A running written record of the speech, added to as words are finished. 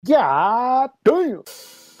Yeah, damn.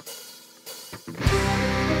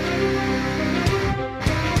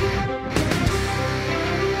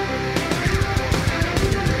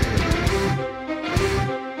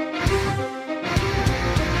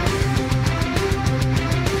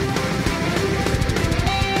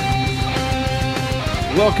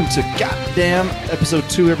 Welcome to Goddamn Episode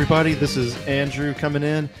 2, everybody. This is Andrew coming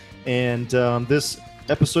in, and this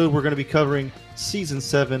episode we're going to be covering Season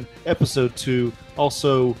 7, Episode 2.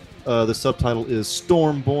 Also, the subtitle is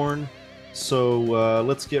Stormborn. So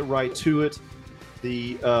let's get right to it.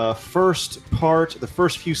 The first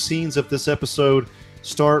few scenes of this episode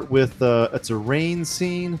start with it's a rain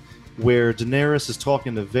scene where Daenerys is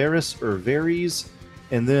talking to Varys,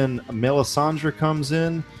 and then Melisandre comes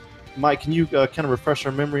in. Mike, can you kind of refresh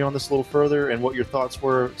our memory on this a little further and what your thoughts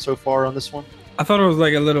were so far on this one? I thought it was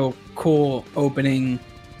like a little cool opening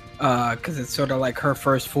because it's sort of like her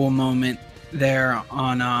first full moment there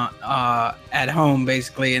on at home,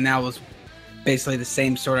 basically, and that was basically the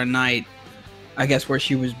same sort of night, I guess, where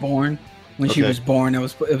she was born. When she was born, it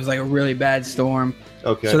was like a really bad storm.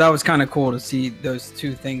 Okay. So that was kind of cool to see those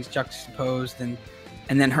two things juxtaposed, and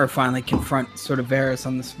then her finally confront sort of Varys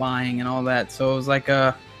on the spying and all that. So it was like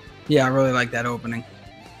yeah, I really like that opening.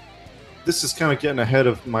 This is kind of getting ahead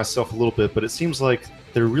of myself a little bit, but it seems like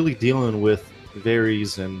they're really dealing with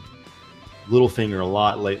Varys and Littlefinger a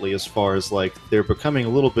lot lately, as far as like they're becoming a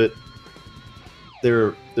little bit.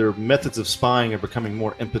 Their methods of spying are becoming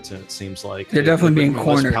more impotent. It seems like they're definitely being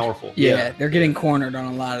cornered. Less powerful. Yeah, they're getting cornered on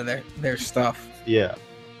a lot of their stuff. Yeah,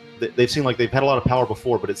 they've seemed like they've had a lot of power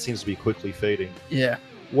before, but it seems to be quickly fading. Yeah.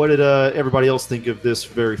 What did everybody else think of this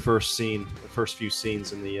very first scene, the first few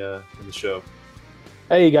scenes in the show?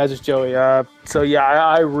 Hey guys, it's Joey. So yeah,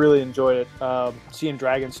 I really enjoyed it. Seeing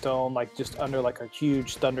Dragonstone like just under like a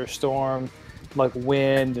huge thunderstorm, like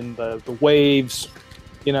wind and the waves,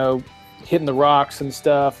 hitting the rocks and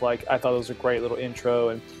stuff. Like I thought it was a great little intro.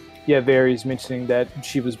 And yeah, Varys mentioning that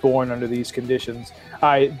she was born under these conditions.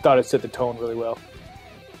 I thought it set the tone really well.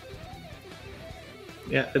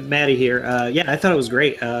 Yeah, Maddie here. Yeah, I thought it was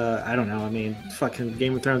great. I don't know. I mean, fucking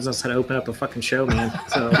Game of Thrones knows how to open up a fucking show, man.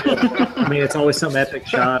 So, I mean, it's always some epic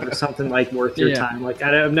shot or something like worth your time. Like,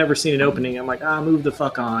 I've never seen an opening. I'm like, move the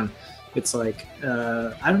fuck on. It's like,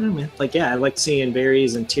 I don't know, man. Like, yeah, I like seeing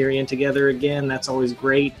Varys and Tyrion together again. That's always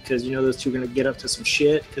great because those two are going to get up to some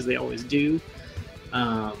shit because they always do. It's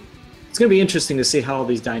going to be interesting to see how all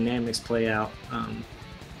these dynamics play out.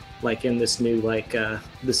 Like in this new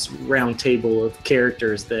this round table of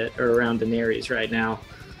characters that are around Daenerys right now,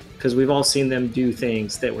 because we've all seen them do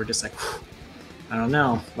things that were just like, I don't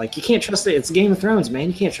know, like you can't trust it. It's Game of Thrones, man.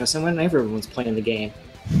 You can't trust them when everyone's playing the game.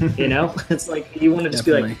 It's like you want to just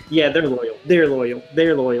be like, yeah, they're loyal, but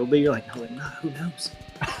you're like, no, they're not. Who knows?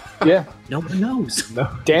 Yeah, no one knows. No.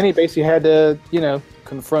 Dany basically had to,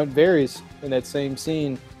 confront Varys in that same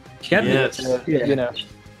scene. She had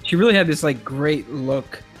she really had this like great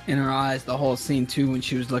look in her eyes the whole scene too when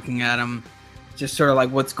she was looking at him, just sort of like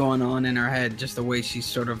what's going on in her head, just the way she's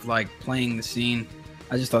sort of like playing the scene.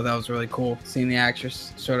 I just thought that was really cool, seeing the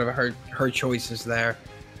actress sort of her choices there.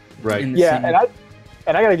 Right. Yeah,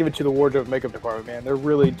 and I gotta give it to the wardrobe and makeup department, man. They're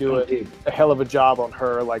really doing a hell of a job on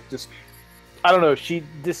her. Like, just I don't know.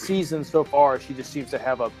 This season so far, she just seems to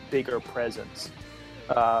have a bigger presence.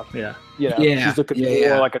 She's looking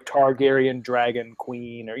more like a Targaryen dragon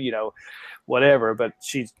queen, or whatever. But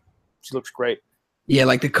she looks great. Yeah,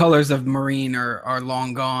 like the colors of Marine are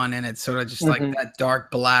long gone, and it's sort of just like that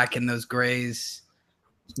dark black and those grays.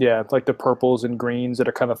 Yeah, it's like the purples and greens that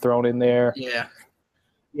are kind of thrown in there.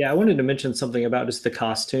 Yeah, I wanted to mention something about just the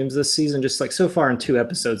costumes this season. Just like so far in 2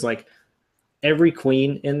 episodes, like every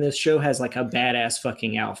queen in this show has like a badass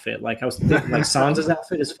fucking outfit. Like I was thinking, like Sansa's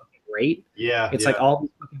outfit is fucking great. It's like all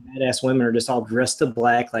these fucking badass women are just all dressed to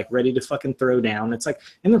black, like ready to fucking throw down. It's like,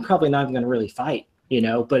 and they're probably not even going to really fight,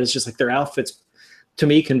 but it's just like their outfits to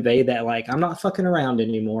me convey that like, I'm not fucking around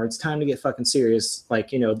anymore. It's time to get fucking serious.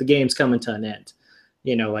 Like, the game's coming to an end.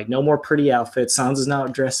 Like no more pretty outfits. Sansa's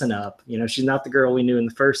not dressing up. She's not the girl we knew in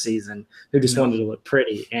the first season who just wanted to look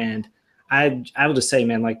pretty. And I will just say,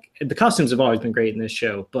 man, like the costumes have always been great in this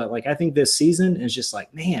show, but like I think this season is just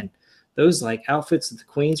like, man, those like outfits that the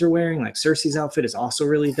queens are wearing, like Cersei's outfit is also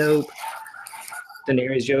really dope.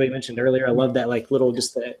 Daenerys, Joey mentioned earlier, I love that like little,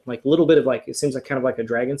 just that like little bit of like, it seems like kind of like a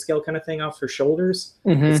dragon scale kind of thing off her shoulders.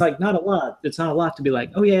 It's like not a lot. It's not a lot to be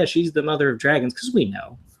like, oh yeah, she's the mother of dragons, because we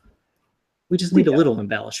know. We just need a little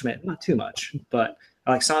embellishment, not too much. But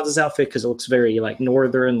I like Sansa's outfit because it looks very like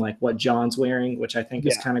northern, like what Jon's wearing, which I think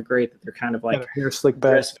is kind of great that they're kind of like hair slick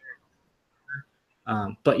back.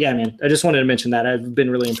 But yeah, man, I just wanted to mention that I've been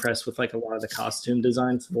really impressed with like a lot of the costume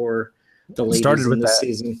design for the ladies in this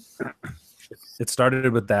season. It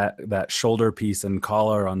started with that shoulder piece and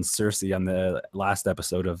collar on Cersei on the last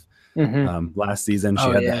episode of last season. She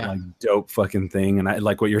had that like dope fucking thing, and I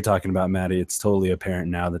like what you're talking about, Maddie. It's totally apparent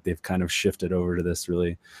now that they've kind of shifted over to this.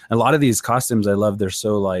 Really, a lot of these costumes I love. They're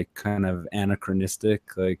so like kind of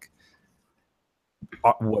anachronistic, like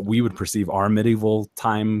what we would perceive our medieval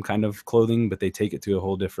time kind of clothing, but they take it to a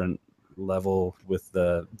whole different level with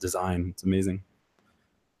the design. It's amazing.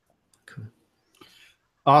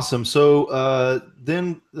 Awesome. So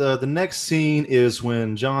then the next scene is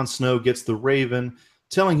when Jon Snow gets the Raven,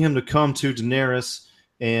 telling him to come to Daenerys,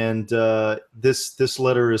 and this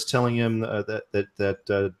letter is telling him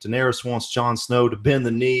that Daenerys wants Jon Snow to bend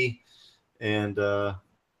the knee, and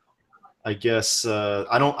I guess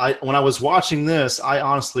when I was watching this, I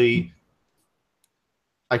honestly,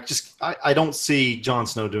 I don't see Jon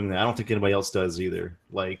Snow doing that. I don't think anybody else does either,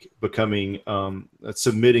 like becoming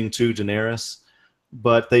submitting to Daenerys.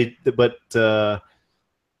 But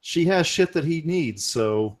she has shit that he needs,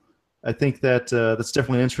 so I think that that's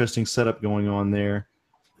definitely an interesting setup going on there.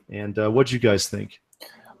 And what do you guys think?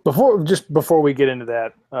 Before we get into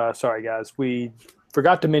that, sorry guys, we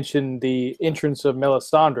forgot to mention the entrance of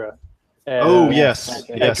Melisandre. Yes,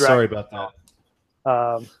 sorry about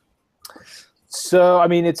that. So I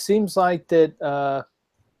mean, it seems like that. I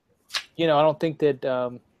don't think that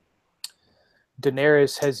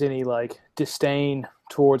Daenerys has any like disdain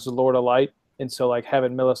towards the Lord of Light, and so like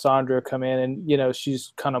having Melisandre come in, and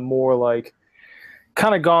she's kind of more like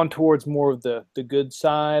gone towards more of the good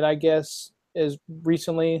side, I guess, as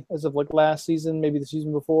recently as of like last season, maybe the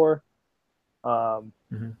season before. And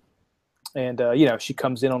she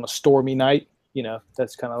comes in on a stormy night.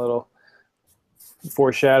 That's kind of a little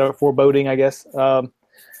foreboding, I guess. But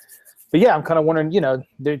yeah, I'm kind of wondering,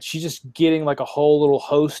 she's just getting like a whole little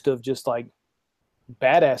host of just like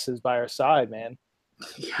badasses by her side, man.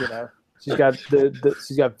 Yeah. She's got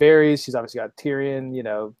she's got Varys, she's obviously got Tyrion,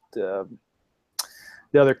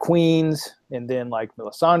 the other queens, and then like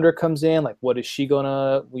Melisandre comes in. Like, what is she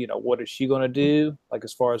gonna do? Like,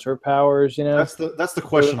 as far as her powers, That's the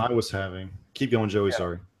question I was having. Keep going, Joey. Yeah.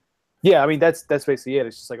 Sorry. Yeah, I mean that's basically it.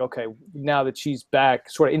 It's just like, okay, now that she's back,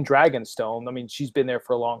 sort of in Dragonstone. I mean, she's been there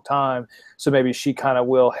for a long time, so maybe she kind of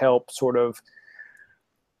will help sort of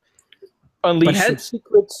unleash some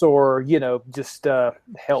secrets, or just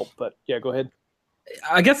help. But yeah, go ahead.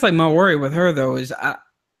 I guess like my worry with her though is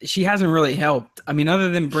she hasn't really helped. I mean, other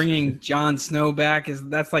than bringing Jon Snow back,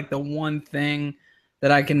 that's like the one thing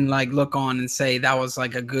that I can like look on and say that was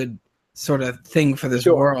like a good sort of thing for this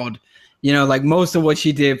world. Like most of what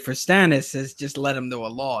she did for Stannis is just led him to a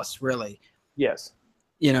loss, really. Yes.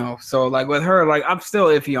 So like with her, like I'm still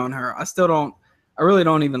iffy on her. I really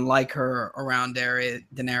don't even like her around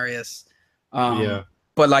Daenerys.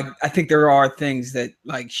 But like I think there are things that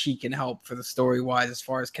like she can help for the story wise as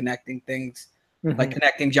far as connecting things. Like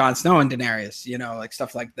connecting Jon Snow and Daenerys, like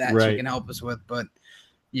stuff like that she can help us with. But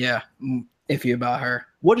yeah, I'm iffy about her.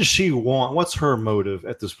 What does she want? What's her motive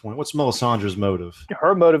at this point? What's Melisandre's motive?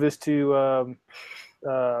 Her motive is to, what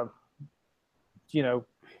am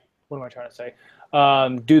I trying to say?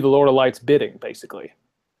 Do the Lord of Light's bidding, basically.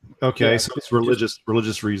 Okay, so it's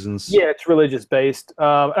religious reasons. Yeah, it's religious based.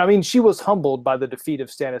 I mean, she was humbled by the defeat of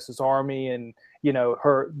Stannis' army, and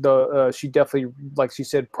she definitely, like she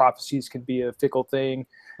said, prophecies can be a fickle thing.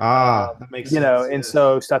 That makes sense. And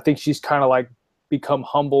so I think she's kind of like become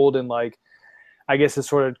humbled, and like I guess it's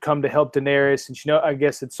sort of come to help Daenerys. And I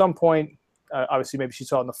guess at some point, obviously maybe she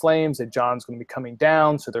saw in the flames that Jon's going to be coming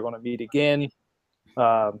down, so they're going to meet again.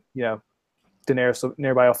 Daenerys and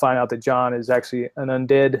everybody will find out that Jon is actually an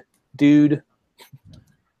undead dude.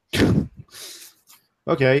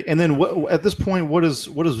 Okay, and then at this point, what is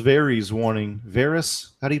Varys wanting? Varys?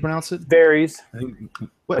 How do you pronounce it? Varys.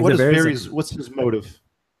 What is Varys? What's his motive?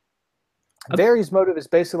 Varys' motive is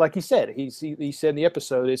basically like he said. He said in the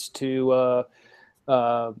episode is to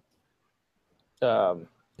help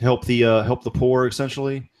the poor,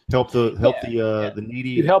 essentially. Help the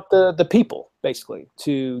needy. To help the people, basically.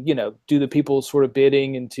 To do the people's sort of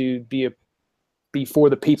bidding, and to be for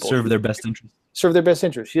the people. Serve their best interest. Serve their best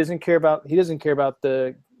interest. He doesn't care about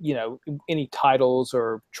the any titles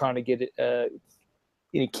or trying to get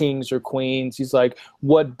any kings or queens. He's like,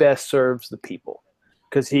 what best serves the people,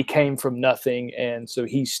 because he came from nothing, and so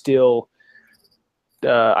he still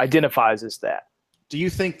identifies as that. Do you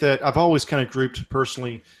think that I've always kind of grouped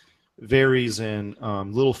personally Varys and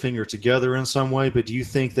Littlefinger together in some way, but do you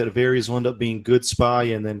think that Varys will end up being good spy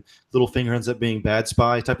and then Littlefinger ends up being bad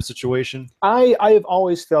spy type of situation? I have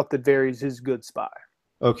always felt that Varys is good spy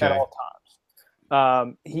at all times.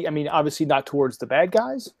 I mean, obviously not towards the bad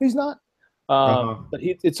guys. He's not. But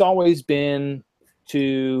it's always been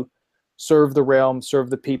to serve the realm, serve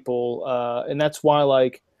the people. And that's why,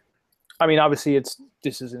 like, I mean, obviously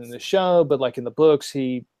this isn't in the show, but like in the books,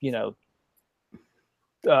 he,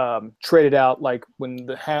 traded out, like when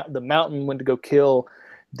the mountain went to go kill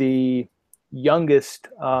the youngest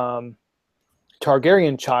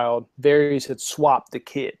Targaryen child, Varys had swapped the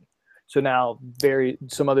kid. So now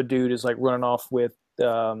some other dude is like running off with,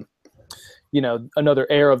 another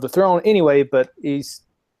heir of the throne anyway, but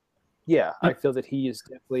I feel that he is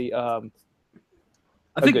definitely a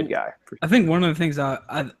good guy. I think one of the things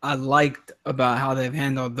I liked about how they've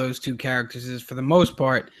handled those two characters is, for the most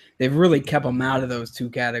part, they've really kept them out of those two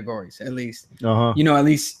categories, at least. At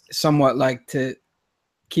least somewhat, like, to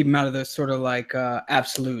keep them out of those sort of like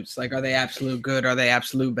absolutes. Like, are they absolute good? Are they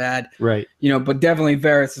absolute bad? Right. But definitely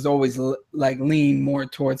Varys is always like lean more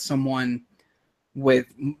towards someone with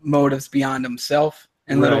motives beyond himself.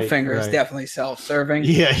 And Littlefinger is definitely self-serving.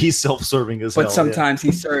 Yeah, he's self-serving as hell. But sometimes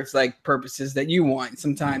he serves like purposes that you want.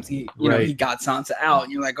 Sometimes he got Sansa out,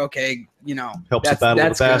 and you're like, okay, helps the battle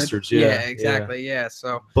of the bastards. Yeah, exactly. Yeah.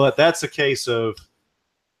 So, but that's a case of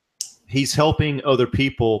he's helping other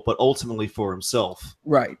people, but ultimately for himself.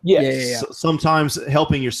 Right. Yeah. Sometimes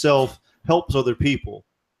helping yourself helps other people.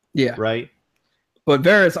 Yeah. Right. But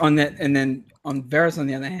Varys on that, and then on Varys on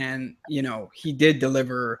the other hand, he did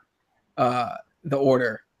deliver the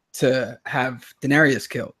order to have Daenerys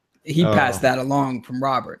killed. He passed that along from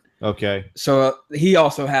Robert. Okay. So he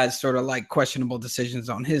also has sort of like questionable decisions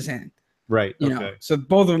on his end. Right. So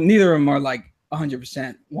neither of them are like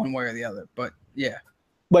 100% one way or the other. But yeah.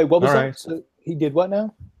 Wait, what was that? Right. So he did what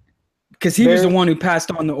now? Because he was the one who passed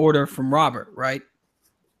on the order from Robert, right?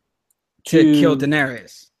 To kill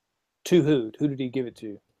Daenerys. To who? Who did he give it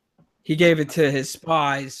to? He gave it to his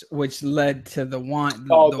spies, which led to the one.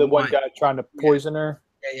 The one guy trying to poison her.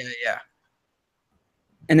 Yeah.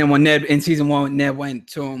 And then when Ned in season 1, Ned went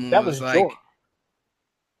to him. That was like, Jorah.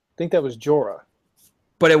 I think that was Jorah.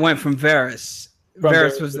 But it went from Varys.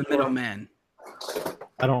 Varys was the middleman.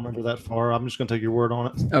 I don't remember that far. I'm just gonna take your word on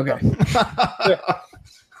it. Okay.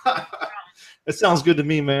 It sounds good to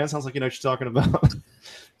me, man. It sounds like you know what you're talking about.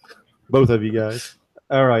 Both of you guys.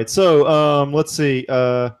 All right. So let's see.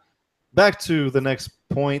 Back to the next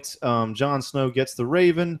point. Jon Snow gets the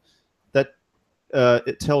Raven. That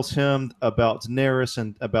it tells him about Daenerys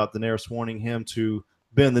and about Daenerys wanting him to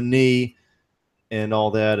bend the knee and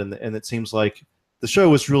all that. And it seems like the show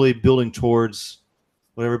was really building towards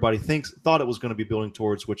what everybody thought it was going to be building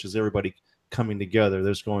towards, which is everybody coming together.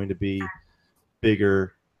 There's going to be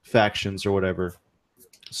bigger factions or whatever.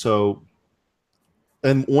 So,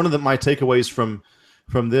 and one of my takeaways from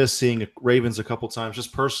this, seeing Ravens a couple times,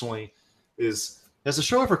 just personally, is, has the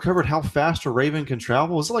show ever covered how fast a Raven can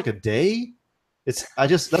travel? Is it like a day?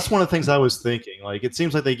 That's one of the things I was thinking. Like, it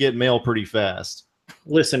seems like they get mail pretty fast.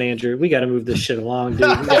 Listen, Andrew, we got to move this shit along,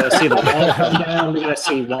 dude. We got to see the wall come down. We got to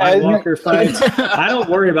see White Walker fights. I don't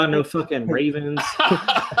worry about no fucking Ravens.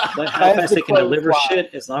 Like, how fast they can deliver shit,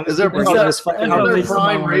 as long as they're on this fucking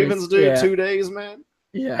prime Ravens, dude. 2 days, man.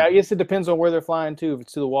 Yeah, I guess it depends on where they're flying to. If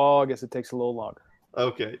it's to the wall, I guess it takes a little longer.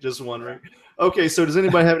 Okay, just wondering. Okay, so does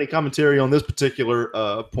anybody have any commentary on this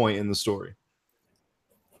particular point in the story?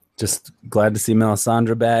 Just glad to see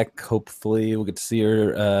Melisandre back. Hopefully we'll get to see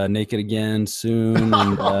her naked again soon.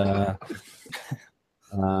 And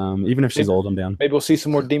even if she's old, I'm down. Maybe we'll see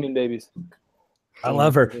some more demon babies. I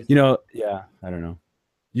love her. Yeah, I don't know.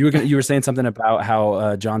 You were saying something about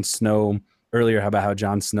how Jon Snow earlier, about how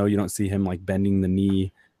Jon Snow, you don't see him like bending the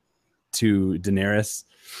knee to Daenerys.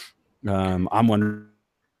 I'm wondering.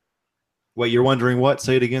 Wait, you're wondering what?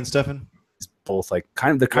 Say it again, Stefan. Both like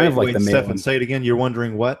kind of the male. Stefan, say it again. You're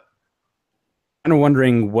wondering what? Kind of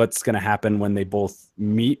wondering what's going to happen when they both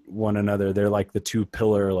meet one another. They're like the two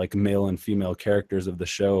pillar, like male and female characters of the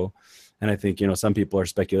show. And I think, some people are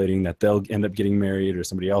speculating that they'll end up getting married or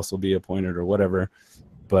somebody else will be appointed or whatever.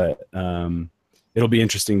 But it'll be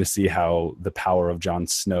interesting to see how the power of Jon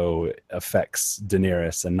Snow affects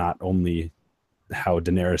Daenerys, and not only how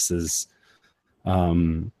Daenerys's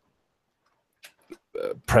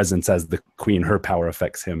presence as the queen, her power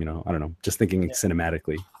affects him. I don't know, just thinking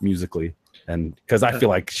cinematically, musically. And because I feel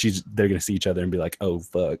like they're gonna see each other and be like, "Oh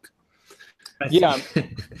fuck." Yeah,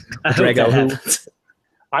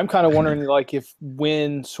 I'm kind of wondering, like,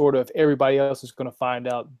 when sort of everybody else is going to find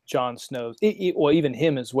out Jon Snow's, well, even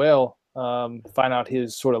him as well, find out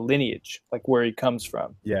his sort of lineage, like where he comes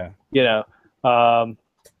from. Yeah.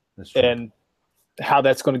 That's true. And how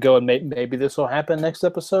that's going to go, and maybe this will happen next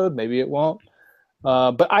episode, maybe it won't.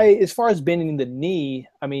 But as far as bending the knee,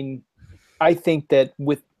 I mean, I think that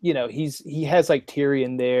with he has like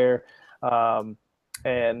Tyrion there,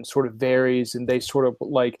 and sort of varies, and they sort of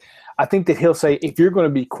like, I think that he'll say, if you're going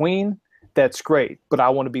to be queen, that's great, but I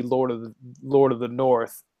want to be Lord of the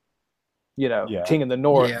North, King of the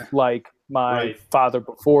North, like my father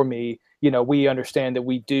before me. We understand that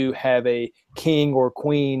we do have a king or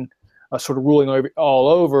queen sort of ruling all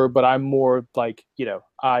over, but I'm more like,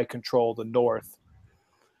 I control the North.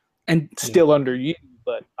 And still under you,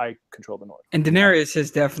 but I control the North. And Daenerys has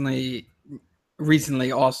definitely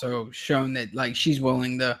recently also shown that like she's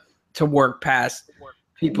willing to work past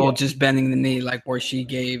people just bending the knee, like where she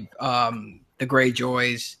gave the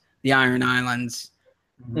Greyjoys the Iron Islands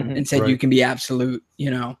and said you can be absolute,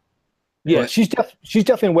 Yeah, but she's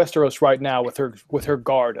definitely in Westeros right now with her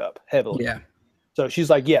guard up heavily. Yeah. So she's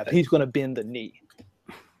like, he's going to bend the knee.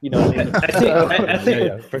 What I mean? I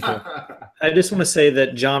think for sure. I just want to say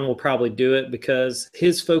that Jon will probably do it because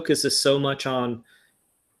his focus is so much on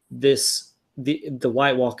the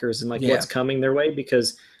White Walkers and like what's coming their way,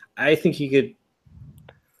 because I think he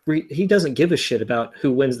doesn't give a shit about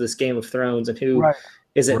who wins this Game of Thrones and who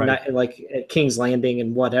is at like at King's Landing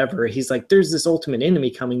and whatever. He's like, there's this ultimate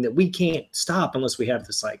enemy coming that we can't stop unless we have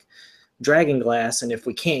this like dragon glass, and if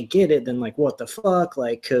we can't get it, then like what the fuck,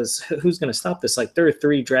 like, because who's going to stop this? Like there are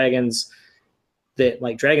 3 dragons that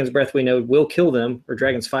like Dragon's Breath we know will kill them, or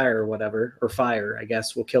Dragon's Fire or whatever, or fire I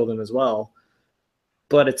guess will kill them as well.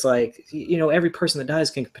 But it's like, every person that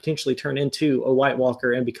dies can potentially turn into a White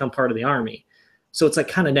Walker and become part of the army. So it's like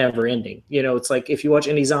kind of never ending. It's like if you watch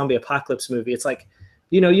any zombie apocalypse movie, it's like,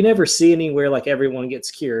 you never see anywhere like everyone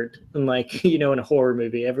gets cured. And like, in a horror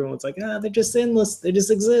movie, everyone's like, they're just endless. They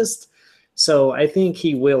just exist. So I think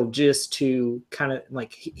he will, just to kind of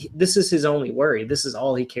like, this is his only worry. This is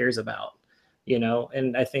all he cares about,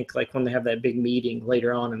 And I think like when they have that big meeting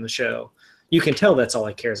later on in the show, you can tell that's all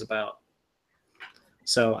he cares about.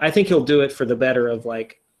 So I think he'll do it for the better of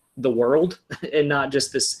like the world and not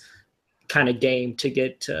just this kind of game to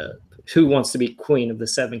get to who wants to be queen of the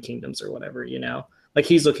 7 kingdoms or whatever, like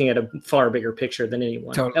he's looking at a far bigger picture than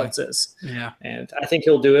anyone else is. Yeah. And I think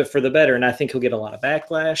he'll do it for the better. And I think he'll get a lot of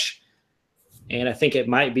backlash. And I think it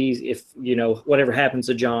might be, if, whatever happens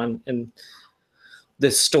to Jon and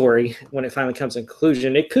this story, when it finally comes to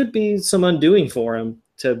conclusion, it could be some undoing for him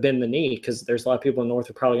to bend the knee, because there's a lot of people in the North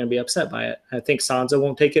who are probably going to be upset by it. I think Sansa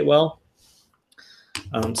won't take it well.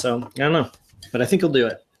 So I don't know, but I think he'll do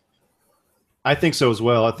it. I think so as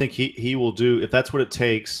well. I think he will do, if that's what it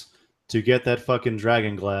takes to get that fucking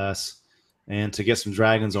dragon glass and to get some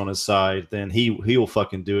dragons on his side, then he will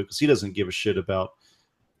fucking do it, because he doesn't give a shit about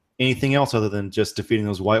anything else other than just defeating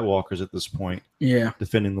those White Walkers at this point. Yeah.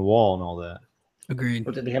 Defending the wall and all that. Agreed.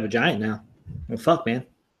 But they have a giant now. Well, fuck, man.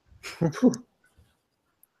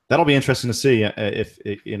 That'll be interesting to see if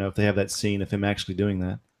they have that scene of him actually doing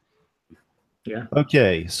that. Yeah.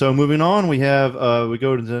 Okay, so moving on, we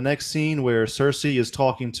go to the next scene where Cersei is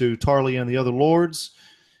talking to Tarly and the other lords,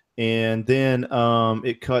 and then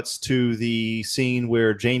it cuts to the scene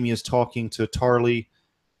where Jaime is talking to Tarly's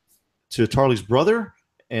brother,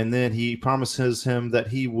 and then he promises him that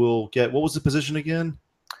he will get, what was the position again?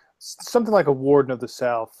 Something like a Warden of the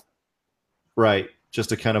South. Right. Just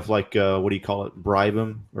to kind of like, what do you call it? Bribe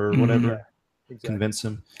him or whatever. Yeah, exactly. Convince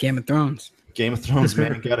him. Game of Thrones. Game of Thrones,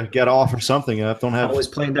 man. gotta offer something up. Don't have always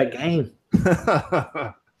playing that game.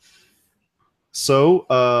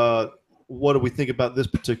 So, what do we think about this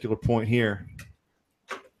particular point here?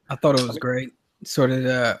 I thought it was great. Sort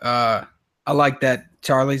of I like that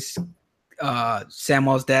Charlie's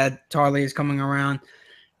Samwell's dad, Tarly, is coming around,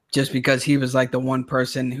 just because he was like the one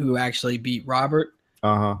person who actually beat Robert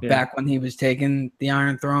back when he was taking the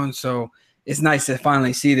Iron Throne. So it's nice to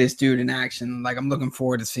finally see this dude in action. Like, I'm looking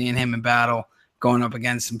forward to seeing him in battle, going up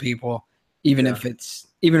against some people. Even if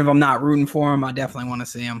I'm not rooting for him, I definitely want to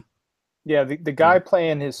see him. Yeah, the guy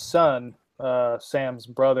playing his son, Sam's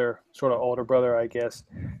brother, sort of older brother, I guess.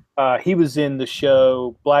 He was in the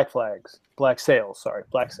show Black Sails.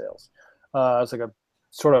 It's like a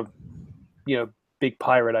sort of, big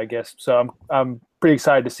pirate, I guess. So I'm pretty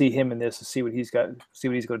excited to see him in this, to see what he's going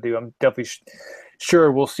to do. I'm definitely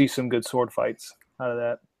sure we'll see some good sword fights out of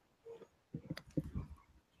that.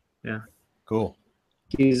 Yeah, cool.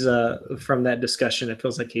 He's from that discussion, it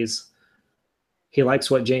feels like he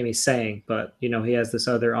likes what Jaime's saying, but he has this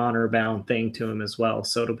other honor bound thing to him as well.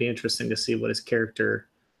 So it'll be interesting to see what his character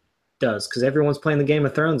does, because everyone's playing the Game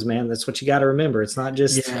of Thrones, man. That's what you got to remember. It's not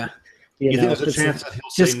just You think there's a chance that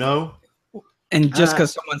he'll say no? And just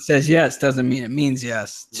because someone says yes doesn't mean it means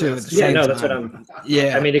yes, too. At the same time. That's what I'm.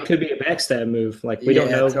 Yeah. I mean, it could be a backstab move. Like we don't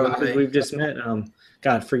know because we've just met.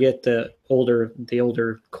 God, forget the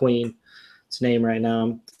older queen. Its name right now.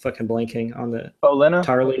 I'm fucking blanking on the Olenna.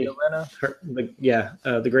 Tarly.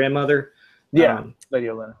 The grandmother. Yeah, Lady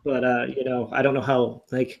Olenna. But I don't know how.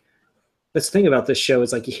 Like, that's the thing about this show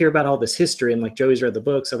is like you hear about all this history and like Joey's read the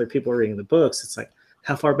books, other people are reading the books. It's like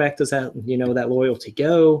how far back does that that loyalty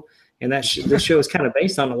go? And that this show is kind of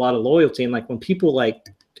based on a lot of loyalty. And like when people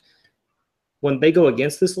when they go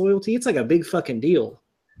against this loyalty, it's like a big fucking deal,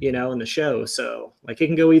 in the show. So like it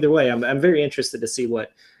can go either way. I'm very interested to see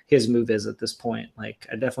what his move is at this point. Like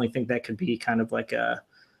I definitely think that could be kind of like a,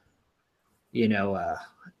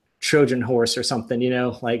 Trojan horse or something,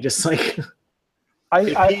 like just like, I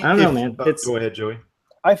don't know, man. Go ahead, Joey.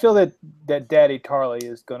 I feel that Daddy Tarly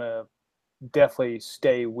is going to definitely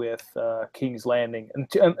stay with King's Landing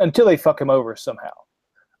until they fuck him over somehow,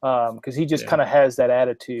 because he just kind of has that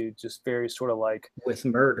attitude, just very sort of like with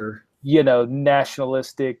murder,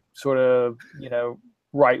 nationalistic sort of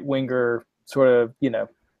right winger sort of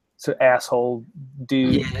asshole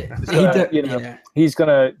dude. He's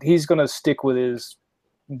gonna stick with his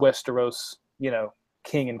Westeros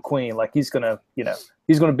king and queen. Like he's gonna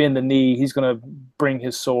bend the knee. He's gonna bring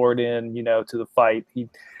his sword in to the fight. He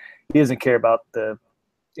doesn't care about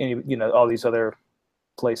all these other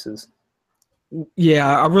places.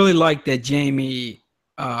 Yeah, I really like that Jamie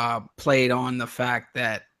played on the fact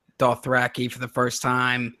that Dothraki for the first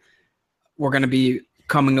time we're going to be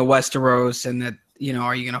coming to Westeros, and that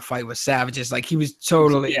are you going to fight with savages? Like he was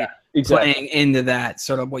totally playing into that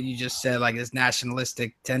sort of what you just said, like his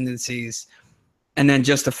nationalistic tendencies. And then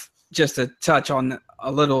just to touch on a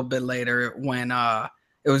little bit later when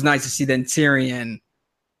it was nice to see then Tyrion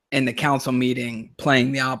in the council meeting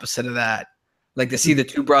playing the opposite of that, like to see the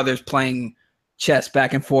two brothers playing chess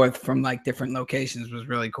back and forth from like different locations was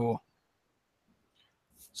really cool.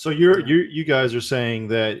 So you guys are saying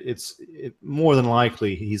that it's more than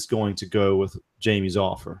likely he's going to go with Jamie's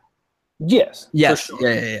offer. Yes.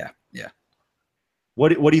 Sure. Yeah. What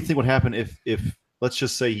do you think would happen if let's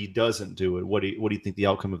just say he doesn't do it? What do you think the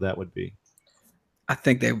outcome of that would be? I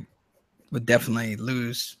think they would definitely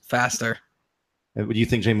lose faster. And do you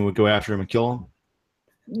think Jamie would go after him and kill him?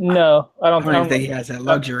 No, I don't think he has that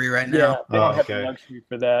luxury right now. Yeah, they don't have the luxury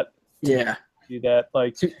for that. Yeah, do that.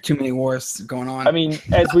 Like too many wars going on. I mean,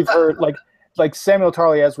 as we've heard, like Samuel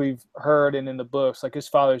Tarly, as we've heard and in the books, like his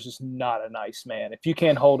father's just not a nice man. If you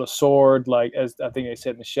can't hold a sword, like as I think they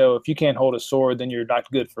said in the show, if you can't hold a sword, then you're not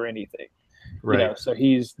good for anything. Right. So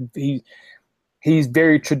he's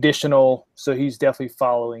very traditional. So he's definitely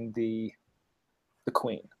following the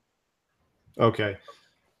queen. Okay.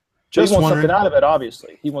 Just wants something out of it.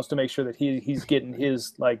 Obviously, he wants to make sure that he's getting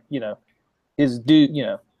his his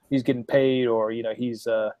due. He's getting paid, or he's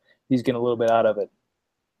getting a little bit out of it.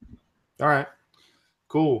 All right,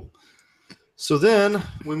 cool. So then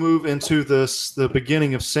we move into the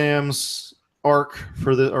beginning of Sam's arc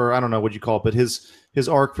or I don't know what you call it, but his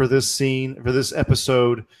arc for this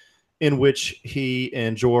episode, in which he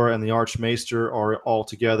and Jorah and the Archmaester are all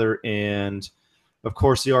together, and of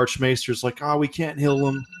course the Archmaester's like, we can't heal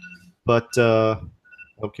him, but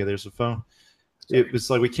okay, there's a phone. It was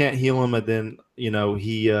like we can't heal him, and then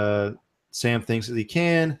Sam thinks that he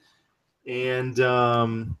can, and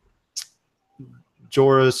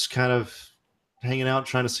Jorah's kind of hanging out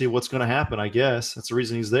trying to see what's going to happen. I guess that's the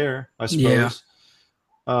reason he's there, I suppose.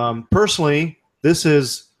 Yeah. Personally, this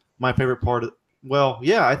is my favorite part of. Well,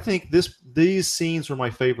 yeah, I think these scenes were my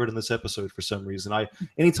favorite in this episode for some reason.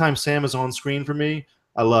 Anytime Sam is on screen for me,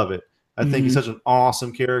 I love it. I think he's such an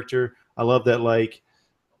awesome character. I love that, like,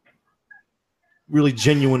 really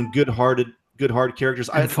genuine, good-hearted characters.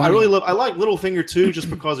 I like Littlefinger too, just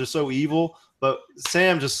because they're so evil. But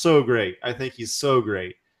Sam's just so great. I think he's so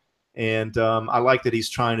great, and I like that he's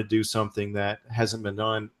trying to do something that hasn't been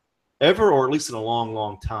done ever, or at least in a long,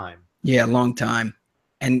 long time. Yeah, long time.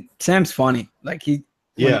 And Sam's funny. Like it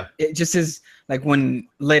just is like when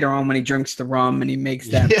later on when he drinks the rum and he makes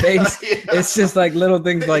that face. Yeah. It's just like little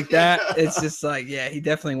things like that. It's just like, he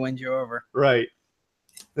definitely wins you over. Right.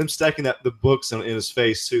 Them stacking the books in his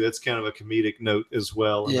face too. That's kind of a comedic note as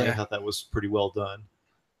well. And I thought that was pretty well done.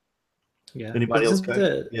 Yeah. Anybody else?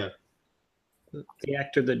 The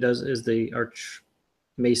actor that is the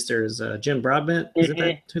Archmaester is Jim Broadbent. Is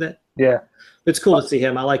it who that? Yeah. It's cool to see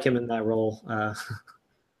him. I like him in that role. I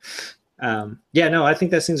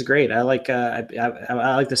think that seems great. I like I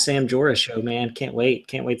like the Sam Jorah show, man. Can't wait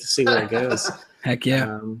to see where it goes. Heck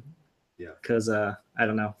yeah. Because I I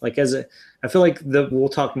don't know. Like I feel like we'll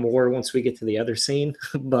talk more once we get to the other scene,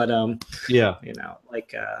 but yeah,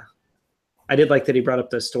 like I did like that he brought up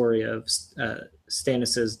the story of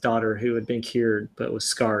Stannis's daughter who had been cured but was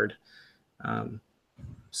scarred.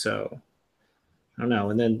 So I don't know.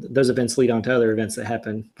 And then those events lead on to other events that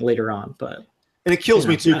happen later on. But and it kills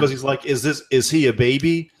me too because he's like, is he a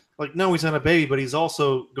baby? Like, no, he's not a baby, but he's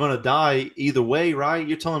also going to die either way, right?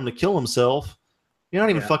 You're telling him to kill himself. You're not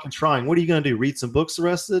even fucking trying. What are you going to do? Read some books the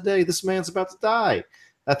rest of the day? This man's about to die.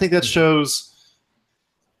 I think that shows.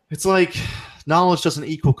 It's like knowledge doesn't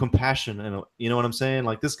equal compassion, and you know what I'm saying.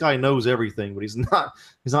 Like this guy knows everything, but he's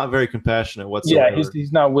not very compassionate whatsoever. Yeah,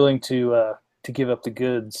 he's not willing to give up the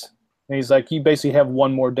goods. And he's like, you basically have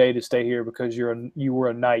one more day to stay here because you were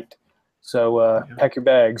a knight. So pack your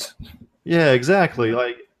bags. Yeah, exactly.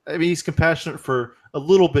 Like I mean, he's compassionate for a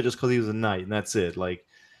little bit just because he was a knight, and that's it. Like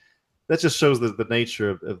that just shows the nature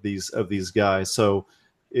of these guys. So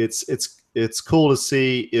it's cool to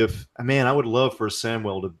see if man, I would love for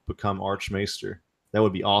Samwell to become Archmaester. That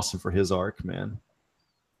would be awesome for his arc, man.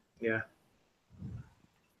 Yeah.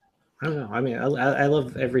 I don't know. I mean, I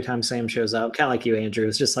love every time Sam shows up. Kind of like you, Andrew.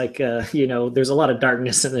 It's just like there's a lot of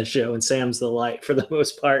darkness in this show, and Sam's the light for the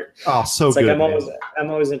most part. Oh, so it's good. Like I'm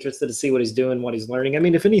always interested to see what he's doing, what he's learning. I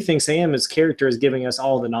mean, if anything, Sam, his character, is giving us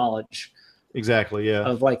all the knowledge. Exactly. Yeah.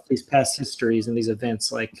 Of like these past histories and these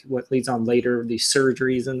events, like what leads on later, these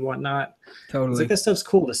surgeries and whatnot. Totally. It's like that stuff's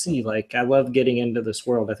cool to see. Like I love getting into this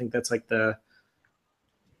world. I think that's like the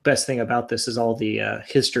best thing about this is all the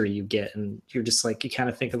history you get, and you're just like you kind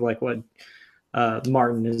of think of like what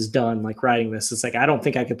Martin has done, like writing this. It's like I don't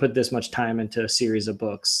think I could put this much time into a series of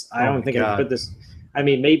books. I don't think I could put this. I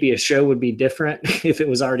mean, maybe a show would be different if it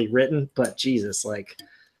was already written, but Jesus, like.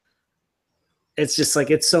 It's just like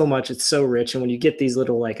it's so much, it's so rich, and when you get these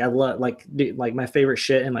little like I love like my favorite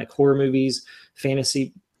shit in like horror movies,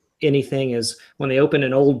 fantasy, anything is when they open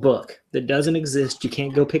an old book that doesn't exist. You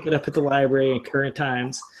can't go pick it up at the library in current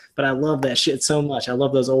times, but I love that shit so much. I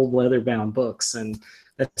love those old leather bound books, and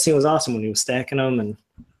that scene was awesome when he was stacking them, and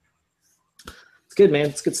it's good, man.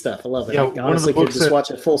 It's good stuff. I love it. Yeah, I honestly could just watch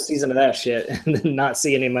a full season of that shit and then not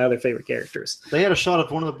see any of my other favorite characters. They had a shot of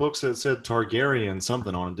one of the books that said Targaryen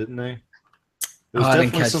something on it, didn't they? There's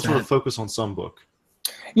definitely some sort of focus on some book.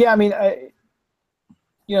 Yeah, I mean, they're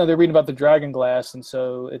reading about the Dragon Glass, and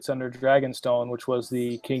so it's under Dragonstone, which was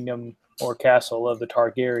the kingdom or castle of the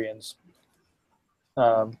Targaryens.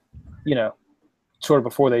 Sort of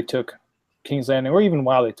before they took King's Landing, or even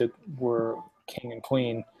while they were king and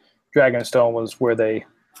queen, Dragonstone was where they,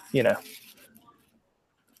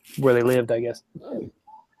 where they lived, I guess.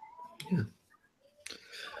 Yeah.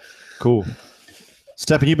 Cool.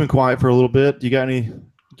 Stephen, you've been quiet for a little bit. You got any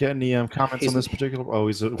comments on this particular? Oh,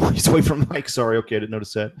 he's away from Mike. Sorry. Okay, I didn't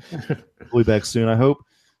notice that. We'll be back soon, I hope.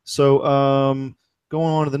 So, going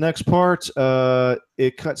on to the next part,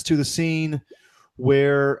 it cuts to the scene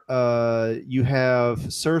where you have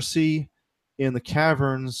Cersei in the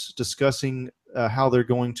caverns discussing how they're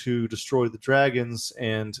going to destroy the dragons,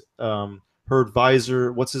 and her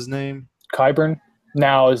advisor, what's his name? Qyburn,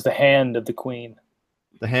 now is the hand of the queen.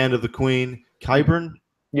 The hand of the queen. Qyburn?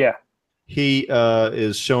 Yeah. He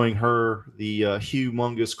is showing her the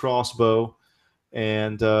humongous crossbow,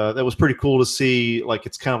 and that was pretty cool to see. Like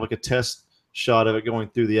it's kind of like a test shot of it going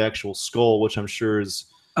through the actual skull, which I'm sure is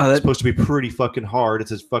supposed to be pretty fucking hard.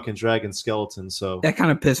 It's a fucking dragon skeleton, so that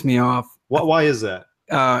kind of pissed me off. Why is that?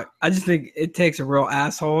 I just think it takes a real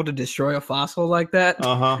asshole to destroy a fossil like that.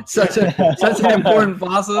 Such an important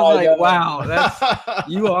fossil. Wow,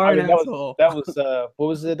 you are an asshole. That was what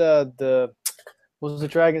was it? What was the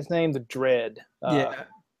dragon's name? The Dread.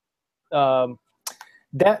 So I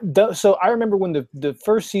remember when the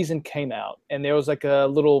first season came out, and there was like a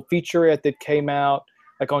little featurette that came out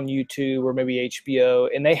like on YouTube or maybe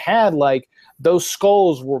HBO, and they had like those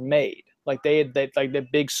skulls were made. Like they like the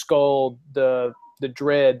big skull, the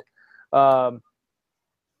Dread was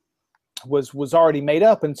already made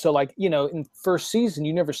up, and so like in first season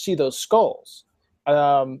you never see those skulls,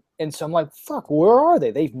 and so I'm like, fuck, where are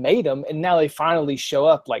they? They've made them, and now they finally show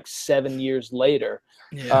up like 7 years later.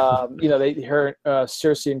 They heard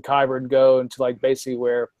Cersei and Qyburn go into like basically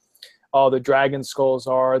where all the dragon skulls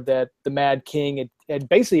are that the Mad King had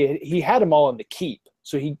basically he had them all in the keep,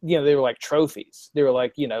 so he they were like trophies. They were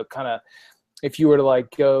like kind of if you were to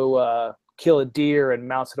like go kill a deer and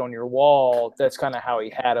mount it on your wall, that's kind of how he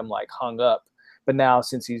had him like hung up. But now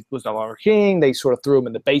since he was no longer king, they sort of threw him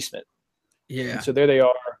in the basement. Yeah. And so there they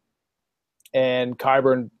are. And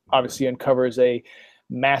Qyburn obviously uncovers a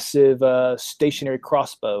massive stationary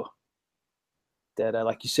crossbow that,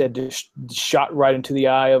 like you said, just shot right into the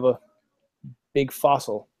eye of a big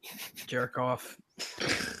fossil. Jerk off.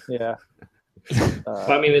 Yeah.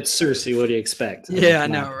 I mean, it's Cersei. What do you expect? Yeah, I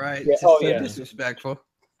know, right? Yeah. Just Oh, so yeah. disrespectful.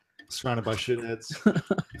 Surrounded by shitheads.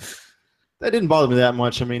 That didn't bother me that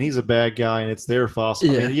much. I mean, he's a bad guy, and it's their fossil.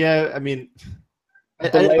 Yeah. I mean, I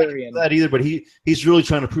didn't like that either. But he's really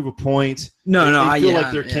trying to prove a point. No, they feel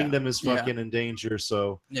like their yeah, kingdom is fucking in danger.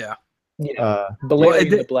 So yeah. Balerion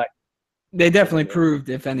the Black. They definitely proved,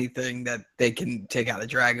 if anything, that they can take out a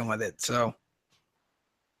dragon with it. So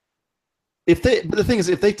but the thing is,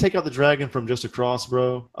 if they take out the dragon from just across,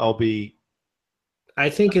 bro, I'll be. I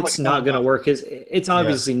think it's not going to work. It's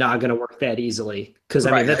obviously not going to work that easily because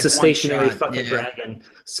I mean that's like a stationary fucking dragon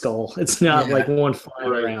skull. It's not like one flying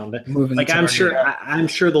around. Moving like I'm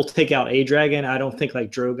sure they'll take out a dragon. I don't think like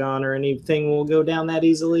Drogon or anything will go down that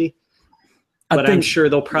easily. But I'm sure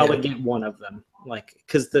they'll probably get one of them, like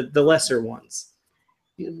because the lesser ones,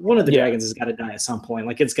 one of the dragons has got to die at some point.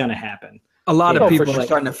 Like it's going to happen. A lot of people are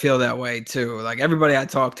starting to feel that way too. Like everybody I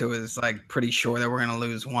talk to is like pretty sure that we're going to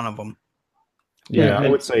lose one of them. Yeah, I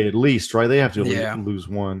would say at least, right? They have to lose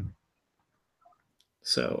one.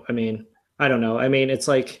 So, I mean, I don't know. I mean, it's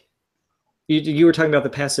like you were talking about the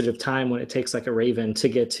passage of time when it takes like a raven to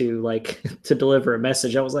get to like to deliver a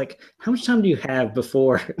message. I was like, how much time do you have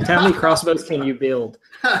before? How many crossbows can you build?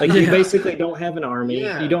 Like you basically don't have an army.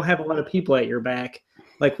 You don't have a lot of people at your back.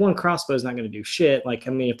 Like one crossbow is not going to do shit. Like,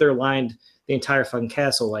 I mean, if they're lined the entire fucking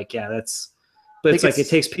castle, like, yeah, that's. But it's like it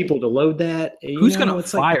takes people to load that. Who's going to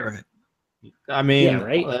fire it? I mean,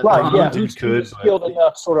 right? Who's skilled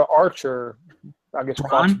enough sort of archer, I guess,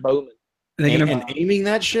 crossbowman. And aiming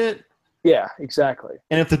that shit? Yeah, exactly.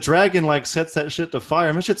 And if the dragon, like, sets that shit to fire,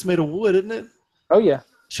 I mean, shit's made of wood, isn't it? Oh, yeah.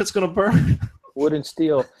 Shit's going to burn. Wood and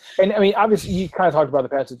steel. And, I mean, obviously, you kind of talked about the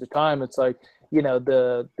passage of time. It's like, you know,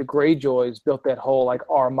 the Greyjoys built that whole, like,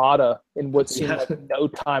 armada in what seemed like no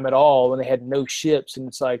time at all when they had no ships. And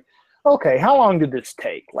it's like, okay, how long did this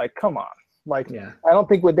take? Like, come on. Like, I don't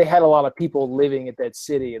think they had a lot of people living at that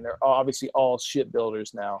city, and they're obviously all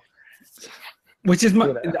shipbuilders now. Which is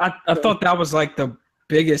I thought that was like the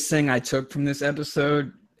biggest thing I took from this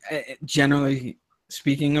episode, generally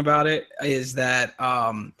speaking about it, is that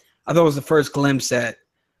I thought it was the first glimpse at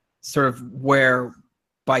sort of where,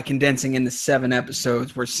 by condensing into 7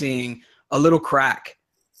 episodes, we're seeing a little crack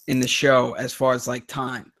in the show as far as like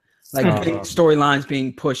time. Like big storylines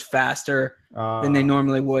being pushed faster than they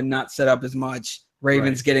normally would, not set up as much.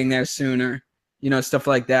 Ravens getting there sooner, you know, stuff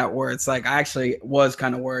like that. Where it's like I actually was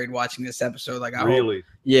kind of worried watching this episode. Like,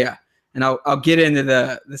 and I'll get into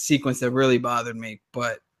the sequence that really bothered me.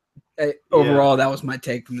 But overall, that was my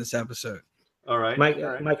take from this episode. All right, Mike,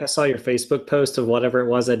 I saw your Facebook post of whatever it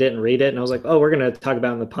was. I didn't read it, and I was like, "Oh, we're gonna talk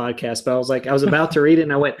about it in the podcast." But I was about to read it,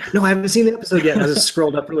 and I went, "No, I haven't seen the episode yet." And I just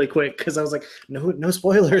scrolled up really quick because I was like, "No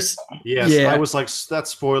spoilers." Yes, I was like,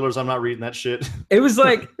 "That's spoilers. I'm not reading that shit." It was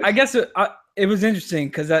like, I guess it was interesting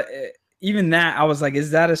because even that I was like,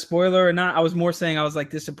 "Is that a spoiler or not?" I was more saying I was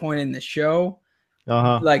like disappointed in the show,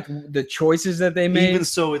 like the choices that they made. Even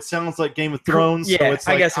so, it sounds like Game of Thrones. Yeah, so it's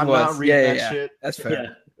like, I guess it I'm was. not reading that shit. That's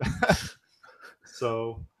fair. Yeah.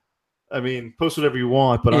 So, I mean, post whatever you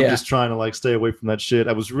want, but I'm just trying to like stay away from that shit.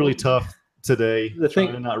 I was really tough today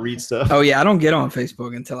trying to not read stuff. Oh yeah, I don't get on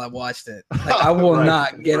Facebook until I watched it. Like, I will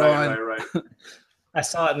not get on. Right. I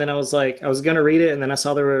saw it and then I was like, I was gonna read it, and then I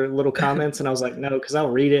saw there were little comments, and I was like, no, because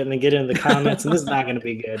I'll read it and then get into the comments, and this is not gonna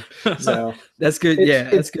be good. So that's good.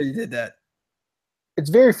 That's good. You did that.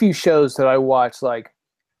 It's very few shows that I watch like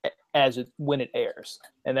when it airs,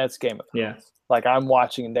 and that's Game of Thrones. Yeah. Like I'm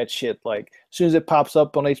watching that shit. Like as soon as it pops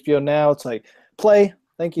up on HBO now, it's like play.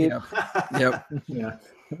 Thank you. Yep. Yeah.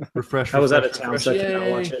 Refresh. I was out of town, so I could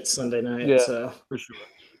not watch it Sunday night. Yeah, so for sure.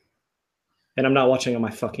 And I'm not watching on my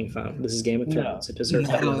fucking phone. This is Game of Thrones. It deserves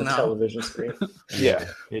to be on the television screen. Yeah,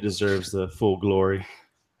 it deserves the full glory.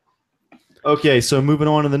 Okay, so moving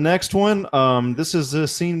on to the next one. This is a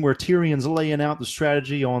scene where Tyrion's laying out the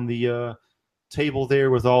strategy on the table there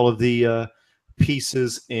with all of the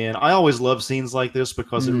pieces, and I always love scenes like this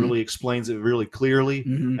because it really explains it really clearly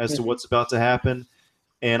as to what's about to happen.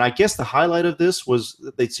 And I guess the highlight of this was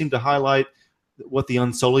that they seemed to highlight what the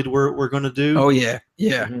Unsullied were going to do. Oh yeah.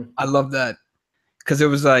 I love that because it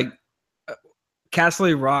was like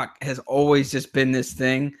Castle Rock has always just been this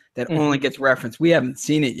thing that only gets referenced. We haven't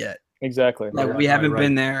seen it yet. Exactly. Like we haven't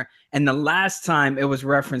been there, and the last time it was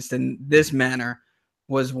referenced in this manner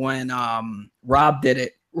was when Rob did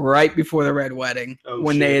it right before the Red Wedding,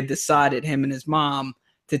 when they had decided, him and his mom,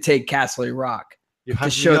 to take Castle Rock. You're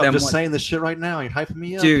hyping me up. I'm just saying this shit right now. You're hyping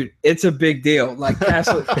me up. Dude, it's a big deal. Like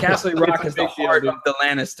Castle Rock is the heart of the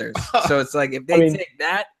Lannisters. So it's like if they take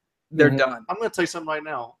that, they're done. I'm going to tell you something right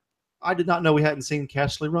now. I did not know we hadn't seen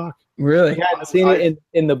Castle Rock. Really? We haven't seen it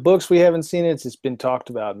in the books. We haven't seen it. It's been talked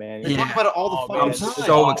about, man. They talk about it all the fucking I'm time.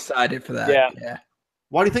 so excited for that. Yeah.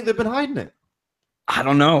 Why do you think they've been hiding it? I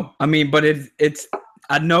don't know. I mean, but it's.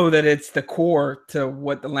 I know that it's the core to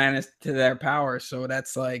what the Lannister to their power. So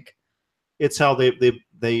that's like. It's how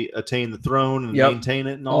they attain the throne and maintain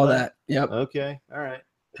it and all that. Yep. Okay. All right.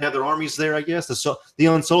 They have their armies there, I guess. The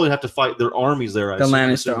Unsullied have to fight their armies there. The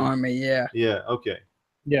Lannister army, yeah. Yeah. Okay.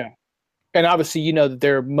 Yeah, and obviously, you know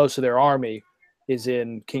that most of their army is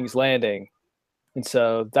in King's Landing, and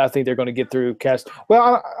so I think they're going to get through Cast. Well,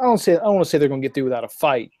 I don't want to say they're going to get through without a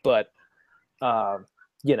fight, but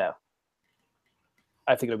you know,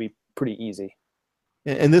 I think it'll be pretty easy.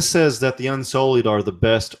 And this says that the Unsullied are the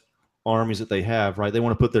best armies that they have, right? They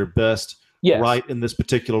want to put their best right in this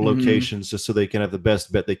particular locations just so they can have the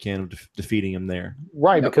best bet they can of defeating him there.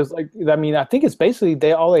 Right, because I mean, I think it's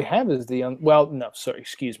basically all they have is the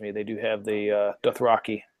they do have the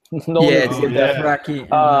Dothraki. Dothraki.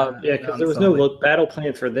 Because there was no battle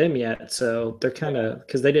plan for them yet, so they're kind of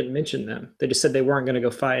because they didn't mention them. They just said they weren't going to go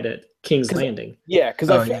fight at King's Landing. Yeah, because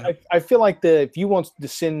I feel like if you want to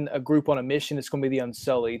send a group on a mission, it's going to be the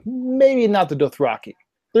Unsullied, maybe not the Dothraki.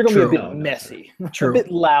 They're going to be a bit messy, a bit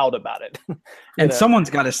loud about it. And someone's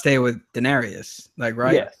got to stay with Daenerys, like,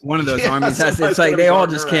 right? Yes. One of those armies has it's like they all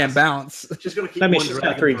just can't bounce. She's going to keep she's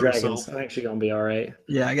got 3 dragons. I'm actually going to be all right.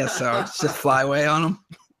 Yeah, I guess so. It's just fly away on them.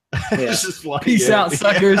 Yeah. Peace out,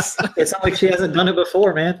 suckers. It's not like she hasn't done it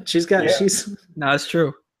before, man. She's got No, it's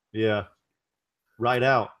true. Yeah. Right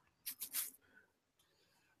out.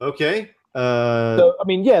 Okay. So I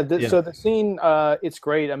mean, so the scene, it's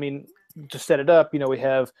great. I mean, to set it up, you know, we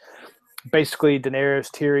have basically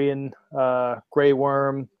Daenerys, Tyrion, Grey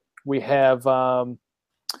Worm. We have I'm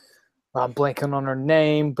blanking on her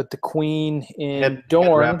name, but the Queen in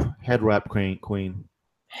Dorne. Head wrap queen.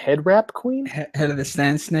 Head wrap queen. Head of the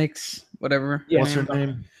Sand Snakes, whatever. Yeah. What's her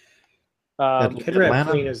name? Head wrap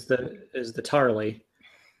queen is the Tarly.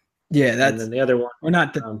 Yeah, that's. And then the other one. We're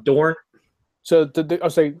not Dorne. So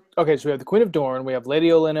I'll say okay. So we have the Queen of Dorne. We have Lady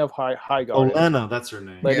Olenna of Highgarden. Olenna, that's her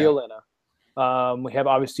name. Lady Olenna. We have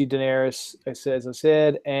obviously Daenerys, as I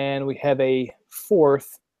said, and we have a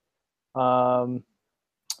fourth, Yara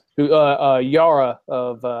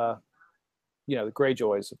of the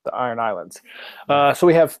Greyjoys of the Iron Islands. So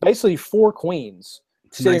we have basically 4 queens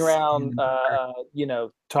sitting around,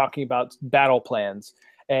 talking about battle plans,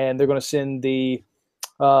 and they're going to send the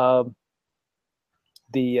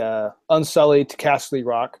Unsullied to Castle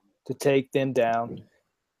Rock to take them down,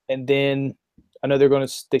 and then I know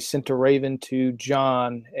they sent a Raven to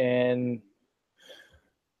Jon, and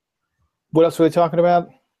what else were they talking about?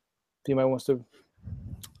 If anybody wants to,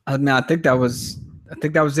 I mean, I think that was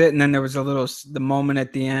it, and then there was the moment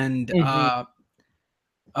at the end,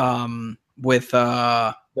 with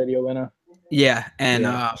Lady Olenna. Yeah, and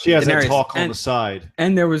she has Daenerys. that talk on the side.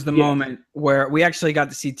 And there was the moment where we actually got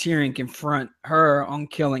to see Tyrion confront her on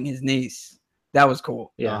killing his niece. That was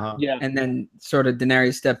cool. Yeah. Yeah. And then sort of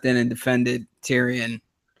Daenerys stepped in and defended Tyrion.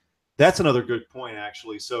 That's another good point,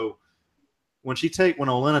 actually. So when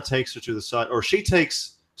Olenna takes her to the side, or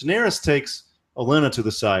Daenerys takes Olenna to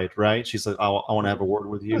the side, right? She's like, I want to have a word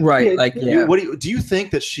with you. Right. Do you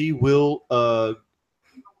think that she will go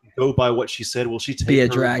by what she said? Will she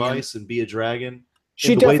take her advice and be a dragon?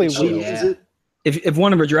 She definitely will. Yeah. If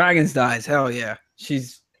one of her dragons dies, hell yeah,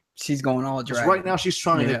 she's going all dragon. Right now, she's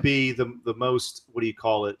trying to be the most, what do you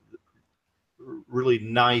call it? Really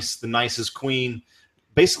nice, the nicest queen,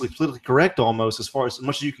 basically politically correct almost as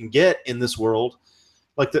much as you can get in this world,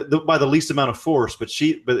 like by the least amount of force. But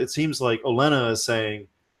it seems like Olenna is saying,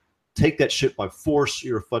 take that shit by force.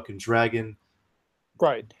 You're a fucking dragon.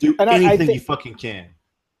 Right. Do anything you fucking can.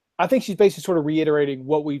 I think she's basically sort of reiterating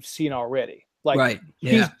what we've seen already. Like, right.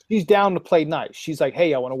 Yeah. She's down to play nice. She's like,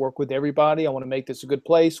 hey, I want to work with everybody. I want to make this a good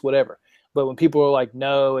place, whatever. But when people are like,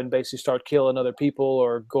 no, and basically start killing other people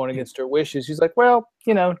or going against her wishes, she's like, well,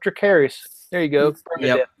 Dracarys. There you go.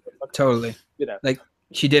 Yep. Totally. Like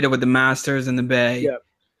she did it with the Masters and the Bay.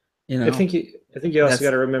 Yeah. I think you also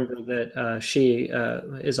got to remember that she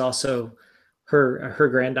is also her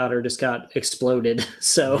granddaughter just got exploded.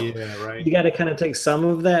 So you got to kind of take some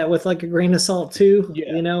of that with like a grain of salt too,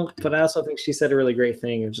 but I also think she said a really great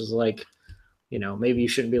thing. It's just like, maybe you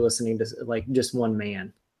shouldn't be listening to like just one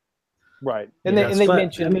man. Right. And they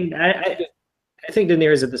mentioned, I mean, I think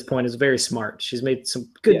Daenerys at this point is very smart. She's made some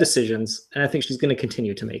good decisions, and I think she's going to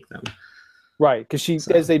continue to make them. Right. Because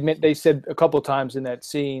as they said a couple of times in that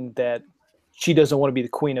scene that she doesn't want to be the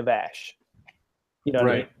Queen of Ash. You know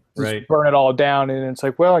what I mean? Just burn it all down, and it's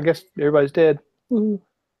like, well, I guess everybody's dead.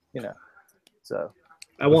 So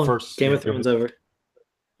I won. First Game of Thrones over.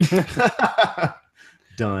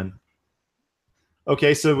 Done.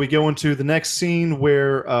 Okay, so we go into the next scene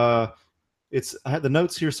where I had the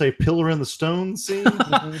notes here say Pillar in the Stone scene.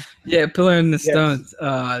 Yeah, Pillar in the Stones.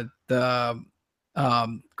 The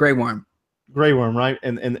Grey Worm. Grey Worm, right?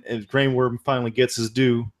 And Grey Worm finally gets his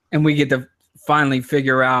due. And we get to finally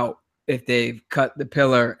figure out if they've cut the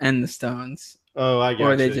pillar and the stones. Oh, I got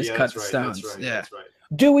Or they you. just cut the stones. That's right, yeah. that's right.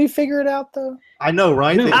 Do we figure it out though? I know,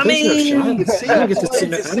 right? No, I mean, I don't get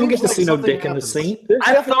to see no dick in the scene.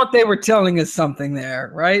 I thought they were telling us something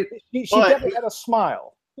there, right? She definitely had a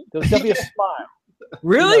smile. There was definitely a smile.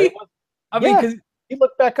 Really? You know, I mean, yeah. 'cause He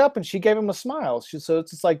looked back up and she gave him a smile. So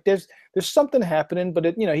it's just like there's something happening, but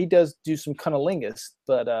he does do some cunnilingus.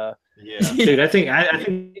 But Yeah. Dude, I think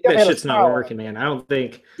that shit's not working, man. I don't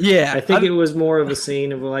think. yeah, I think it was more of a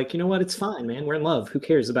scene of like, you know what? It's fine, man. We're in love. Who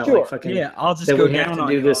cares about Sure. like fucking? yeah, I'll just That go we have down to on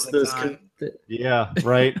do you this. all the This. time. Yeah,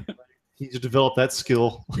 right. He just developed that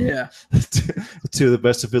skill Yeah. to the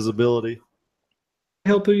best of his ability.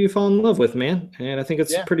 Help who you fall in love with, man. And I think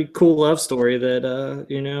it's a pretty cool love story that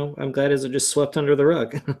I'm glad isn't just swept under the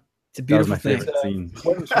rug. It's a That was beautiful my thing. favorite scene.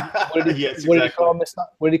 what did he Yes, what did he exactly. call Miss?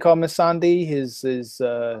 What did he call Miss Sandy? His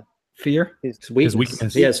Fear. His weakness.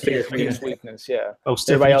 weakness. Yes, fear. his weakness. Yeah. Oh, Everybody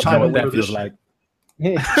Stephanie, else chime know in what with That feels this. like.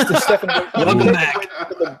 Welcome back.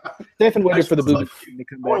 Stephen waited for the I booby to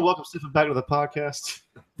come I want to back. welcome Stephen back to the podcast.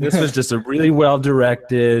 This was just a really well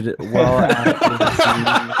directed, well acted,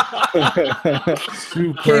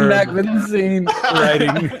 super Came back with the scene. writing.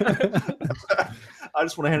 I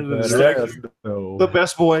just want to hand it to the The director. The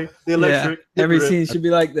best boy, the electric. Yeah, every the scene should be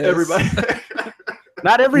like this. Everybody.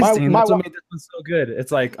 Not every My- scene. my That's what wa- made this one so good.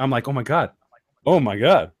 It's like I'm like, oh my god, oh my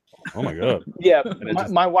god, oh my god. Yeah, it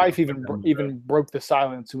just- my wife even broke the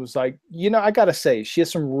silence and was like, I gotta say, she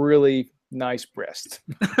has some really nice breasts.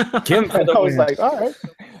 Kim for And the I was win. like, all right.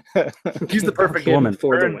 She's the perfect Kim woman.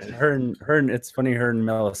 for Her, the and, win. her and it's funny. Her and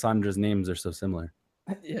Melisandre's names are so similar.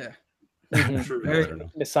 Yeah. True. I don't know.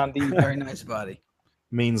 Miss Sandy. Very nice body.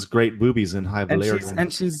 Means great boobies in High And Valerian.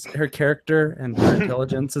 she's her character and her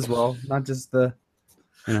intelligence as well. Not just the,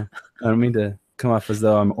 I don't mean to come off as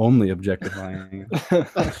though I'm only objectifying.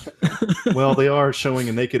 Well, they are showing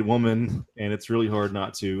a naked woman, and it's really hard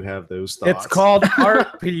not to have those thoughts. It's called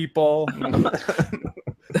art, people.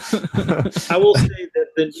 I will say that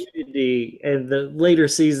the nudity in the later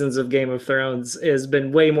seasons of Game of Thrones has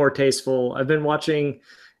been way more tasteful. I've been watching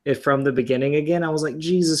it from the beginning again. I was like,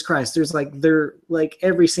 Jesus Christ, they're like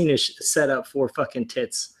every scene is set up for fucking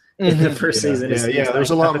tits in the first season. Yeah, It's yeah, like- there's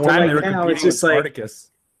a lot At the more. time, they Right were now, competing it's just with like- Spartacus.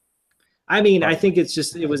 I mean, I think it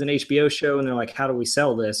was an HBO show, and they're like, how do we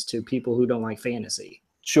sell this to people who don't like fantasy?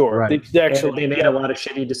 Sure. Right. They And actually they made a lot of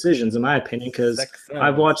shitty decisions, in my opinion, because Sex sells.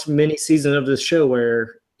 I've watched many seasons of this show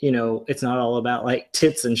where, it's not all about like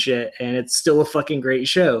tits and shit, and it's still a fucking great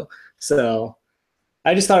show. So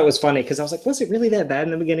I just thought it was funny because I was like, was it really that bad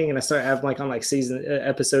in the beginning? And I started having like on like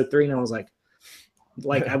episode 3, and I was like,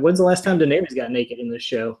 when's the last time Daenerys got naked in this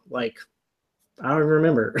show? Like, I don't even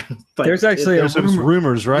remember. But There's actually There's some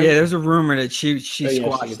rumors, right? Yeah, there's a rumor that she Oh, yeah,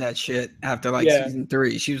 squashed she- that shit after like Yeah. season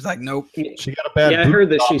 3. She was like, nope. She got a bad. yeah, I boot heard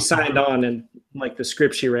that she job. signed on, and like the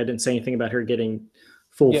script she read didn't say anything about her getting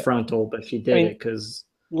full Yeah. frontal, but she did I mean, it because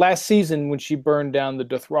last season when she burned down the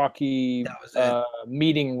Dothraki That was it.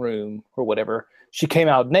 meeting room or whatever, she came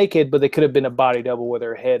out naked, but they could have been a body double with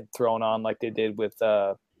her head thrown on like they did with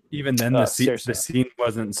Even then, the seriously. scene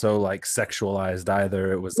wasn't so like sexualized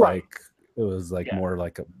either. It was Right. like Yeah. more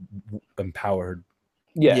like empowered.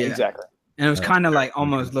 yeah, Yeah. exactly. And it was kind of like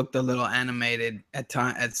almost looked a little animated at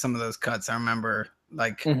some of those cuts. I remember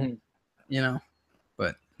like, Mhm.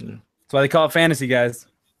 That's why they call it fantasy, guys.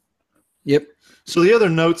 Yep. So the other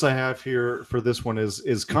notes I have here for this one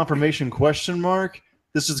is confirmation question mark.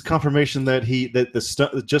 This is confirmation that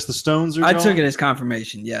just the stones are I gone? took it as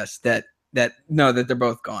confirmation. Yes. That they're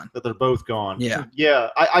both gone. that they're both gone. Yeah. Yeah.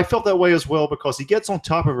 I felt that way as well because he gets on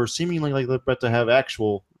top of her seemingly like they're about to have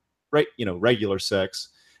actual regular sex.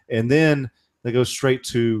 And then they go straight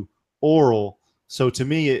to oral. So to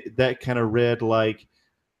me, that kind of read like,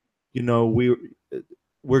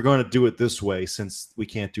 we're going to do it this way since we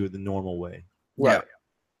can't do it the normal way. Right.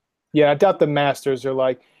 Yeah, I doubt the masters are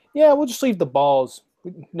like, yeah, we'll just leave the balls.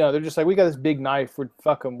 No, they're just like, we got this big knife.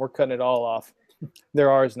 Fuck them. We're cutting it all off.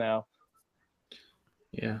 They're ours now.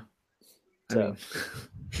 yeah. So.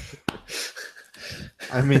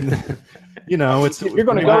 I mean, it's If you're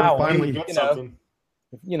gonna we go- finally get you know, something.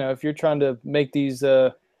 If you're trying to make these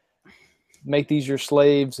your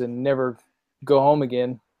slaves and never go home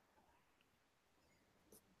again.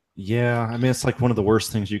 Yeah, I mean it's like one of the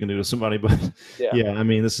worst things you can do to somebody, but Yeah. I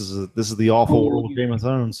mean this is the awful world of Game of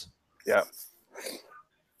Thrones. Yeah.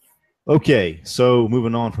 Okay, so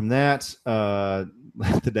moving on from that,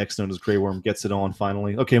 the next known as Grey Worm gets it on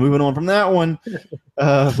finally. Okay, moving on from that one,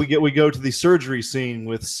 we go to the surgery scene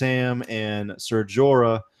with Sam and Ser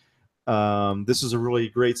Jorah. This is a really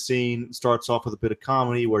great scene. Starts off with a bit of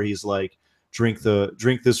comedy where he's like, drink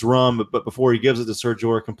this rum, but before he gives it to Ser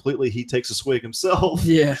Jorah completely, he takes a swig himself.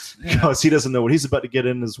 Yeah, because he doesn't know what he's about to get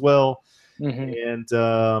in as well. Mm-hmm.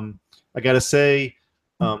 And I gotta say,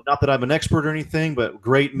 not that I'm an expert or anything, but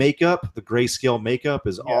great makeup. The grayscale makeup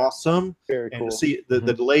is awesome. Very and cool. to see the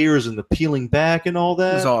layers and the peeling back and all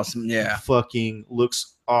that, it was awesome. Yeah, fucking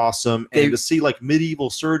looks awesome. And to see like medieval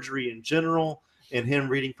surgery in general, and him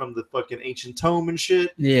reading from the fucking ancient tome and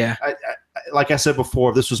shit. Yeah. I like I said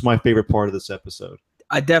before, this was my favorite part of this episode.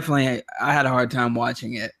 I had a hard time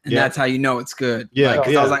watching it, and that's how you know it's good. Yeah, like,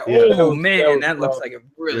 I was like, oh man, that looks like it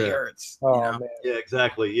really hurts. Oh you know? man. Yeah,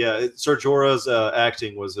 exactly. Yeah, Ser Jorah's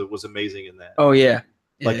acting was amazing in that. Oh yeah,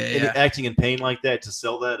 like acting in pain like that to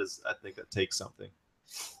sell that is, I think that takes something.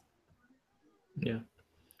 Yeah,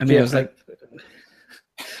 I mean, it was like,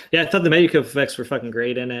 yeah, I thought the makeup effects were fucking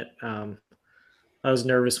great in it. I was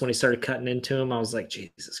nervous when he started cutting into him. I was like,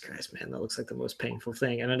 Jesus Christ, man, that looks like the most painful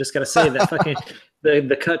thing. And I just got to say that fucking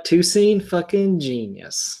the cut to scene, fucking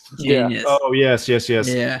genius. Genius. Oh, yes.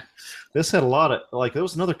 Yeah. This had a lot of, like, there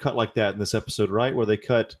was another cut like that in this episode, right? Where they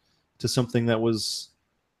cut to something that wasn't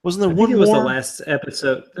there I one think it was more? the last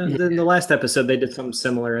episode. The last episode, they did something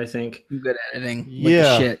similar, I think. Good editing. With Yeah.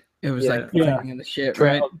 the shit. It was like cleaning of the shit,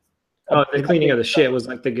 right? Oh, the cleaning of the shit was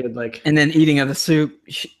like the good, like. And then eating of the soup.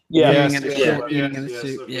 Yes, Eating of the yes, shit. Eating of the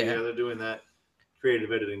soup. okay, Yeah. they're doing that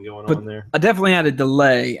creative editing going But on there. I definitely had a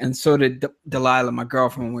delay, and so did Delilah, my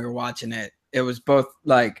girlfriend, when we were watching it. It was both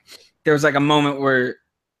like, there was like a moment where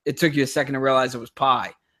it took you a second to realize it was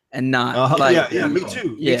pie and not like. Yeah, me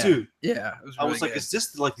too. Yeah. Me too. Yeah. It was I really was like, good. is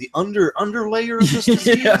this like the under layer of this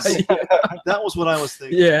disease? Yeah. That was what I was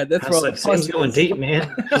thinking. Yeah, that's I was what like, Sam's going deep,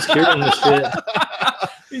 man. Just curing the shit.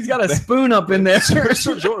 He's got a spoon up in there. Ser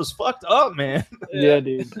Jorah's fucked up, man. Yeah,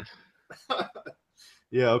 dude.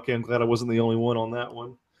 Yeah, okay, I'm glad I wasn't the only one on that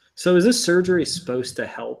one. So is this surgery supposed to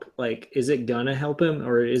help? Like, is it gonna help him,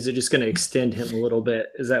 or is it just gonna extend him a little bit?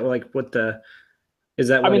 Is that like what it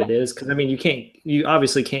is? Because I mean, you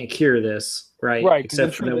obviously can't cure this, right? Right,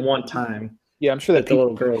 Except for that one time. Yeah, I'm sure that the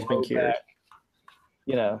little girl's been cured. Back,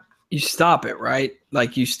 you know, You stop it, right?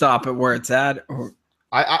 Like you stop it where it's at, or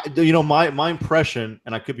my impression,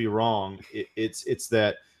 and I could be wrong, it's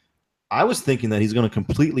that I was thinking that he's going to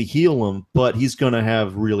completely heal him, but he's going to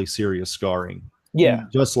have really serious scarring. Yeah,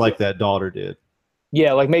 just like that daughter did.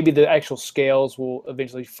 Yeah, like maybe the actual scales will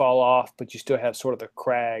eventually fall off, but you still have sort of the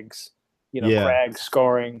crags, crag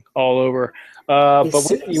scarring all over. But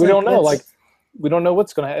we don't know. Like, we don't know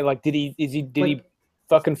what's going to happen. Like, did he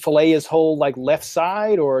fucking fillet his whole like left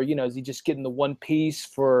side, or is he just getting the one piece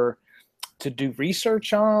to do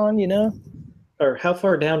research on? Or how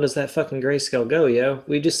far down does that fucking grayscale go, yo?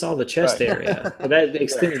 We just saw the chest area. That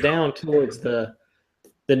extends down towards the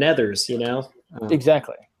nethers,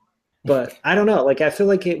 Exactly. But I don't know. Like, I feel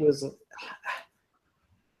like it was.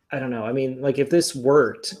 I don't know. I mean, like, if this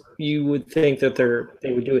worked, you would think that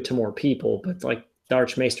they would do it to more people. But like, the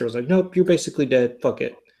Archmaester was like, "Nope, you're basically dead. Fuck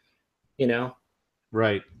it,"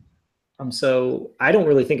 Right. So I don't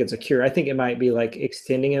really think it's a cure. I think it might be like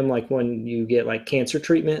extending him, like when you get like cancer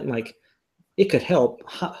treatment, like it could help.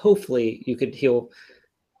 Hopefully, you could heal.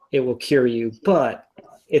 It will cure you, but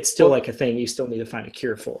it's still like a thing you still need to find a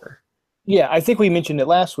cure for. Yeah, I think we mentioned it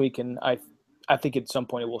last week, and I think at some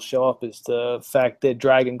point it will show up, is the fact that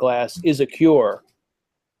Dragon Glass is a cure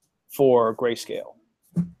for grayscale.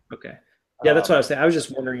 Okay. Yeah, that's what I was saying. I was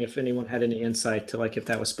just wondering if anyone had any insight to like if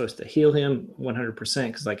that was supposed to heal him 100%.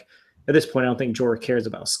 Because like at this point, I don't think Jorah cares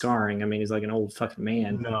about scarring. I mean, he's like an old fucking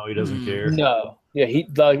man. No, he doesn't care. No. Yeah, he's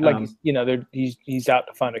out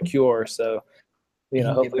to find a cure. So get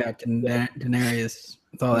back to Daenerys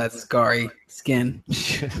with all that scarry skin.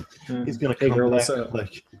 He's gonna Hey, come girl, back, what's up?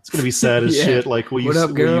 like it's gonna be sad as shit. Like, will you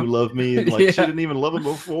love me? And, like, she didn't even love him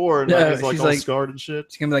before, and now he's like all scarred and shit.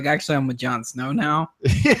 She's gonna be like, actually, I'm with Jon Snow now.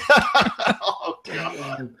 Oh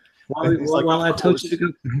god. While I told you to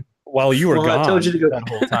go. While you were gone, I told you to go that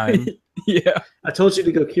whole time. Yeah, I told you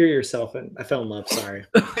to go cure yourself, and I fell in love. Sorry.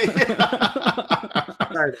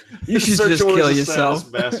 Sorry. you should just kill yourself.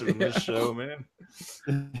 Bastard in this show, man.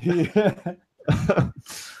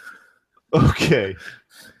 Okay,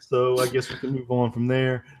 so I guess we can move on from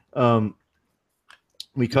there.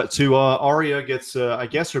 We cut to Arya gets, I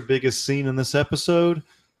guess, her biggest scene in this episode.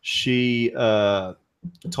 She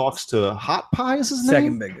talks to Hot Pie. Is his Second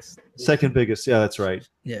name? biggest. Second biggest. Yeah, that's right.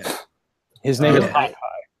 Yeah. His name is Yeah. Hot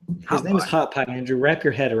Pie. His name is Hot Pie, Andrew. Wrap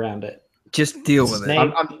your head around it. Just deal with His it.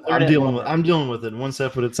 name- I'm dealing with it one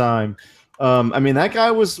step at a time. I mean, that guy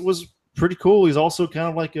was pretty cool. He's also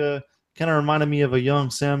kind of reminded me of a young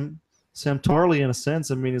Sam Tarley in a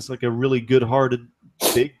sense. I mean, it's like a really good-hearted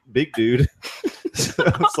big dude. So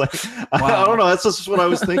it's like I don't know. That's just what I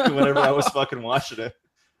was thinking whenever I was fucking watching it.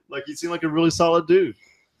 Like, he seemed like a really solid dude.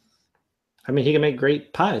 I mean, he can make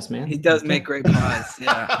great pies, man. He does make great pies.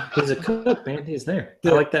 Yeah. He's a cook, man. He's there.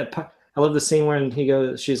 Yeah. I like that pie. I love the scene when he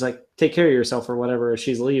goes, she's like, take care of yourself or whatever.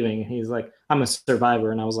 She's leaving. He's like, I'm a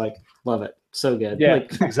survivor. And I was like, love it. So good. Yeah.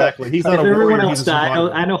 Like, Exactly. He's if not a everyone warrior. else He's a died,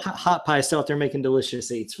 survivor. I know Hot Pie's still out there making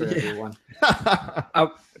delicious eats for everyone.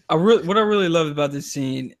 What I really loved about this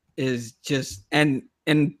scene is just and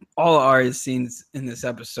all of Arya's scenes in this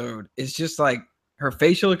episode is just like her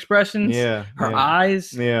facial expressions, Yeah. her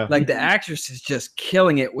eyes. Yeah. Like the actress is just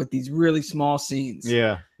killing it with these really small scenes.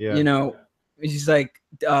 Yeah. Yeah. You know, she's like,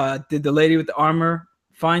 did the lady with the armor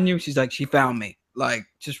find you? She's like, she found me. Like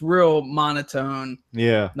just real monotone,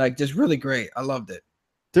 Yeah. like just really great. I loved it.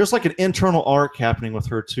 There's like an internal arc happening with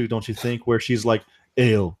her too, don't you think? Where she's like,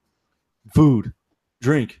 ale, food,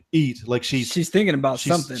 drink, eat. Like she's thinking about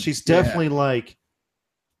something. She's definitely like,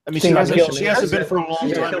 I mean, Think about killing she me. hasn't been for a long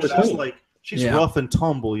Yeah, time. kill But the she's queen. like, she's Yeah. rough and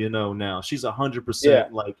tumble, you know. Now she's 100%. Yeah.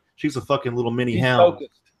 Like she's a fucking little mini She's hound.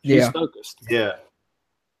 focused. Yeah. She's focused. Yeah.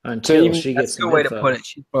 Until even- she That's gets a good some way to info. put it.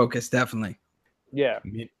 She's focused, definitely. Yeah.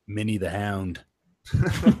 Minnie the Hound. She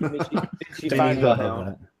Minnie finds the out,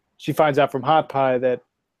 Hound. she finds out from Hot Pie that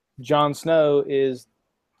Jon Snow is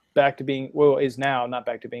back to being, well, is now not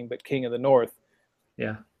back to being, but King of the North.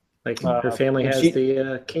 Yeah. Like her family and has she-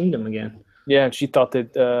 the kingdom again. Yeah, and she thought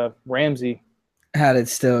that Ramsay. Had it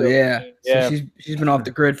still, yeah. Yeah. So she's been off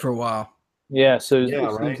the grid for a while. Yeah, so Yeah, it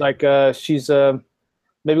right. seems like she's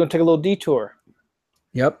maybe gonna take a little detour.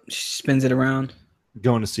 Yep. She spins it around.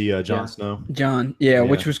 Going to see Jon Yeah. Snow. John. Yeah. Yeah,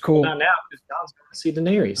 which was cool. Not now, because John's going to see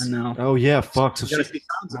Daenerys. I know. Oh yeah, fuck. So He's gonna she, see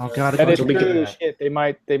Sansa oh first. god, That is it'll be true. good. Shit, they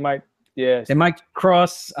might, yeah, They might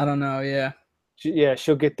cross. I don't know. Yeah.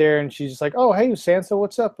 she'll get there and she's just like, oh, hey, Sansa,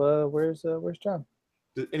 what's up? Where's John?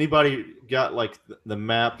 Did anybody got like the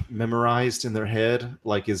map memorized in their head?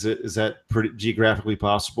 Like, is that pretty geographically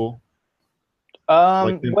possible?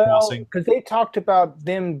 Like them Well, crossing? because they talked about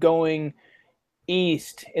them going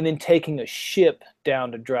east and then taking a ship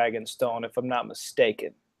down to Dragonstone, if I'm not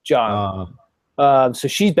mistaken. John. So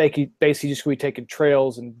she's basically just going to be taking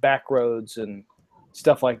trails and back roads and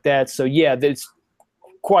stuff like that. So yeah, it's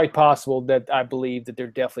quite possible that I believe that they're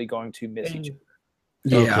definitely going to miss each other.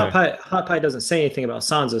 Yeah. Okay. Hot Pie doesn't say anything about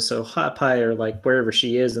Sansa, so Hot Pie, or like wherever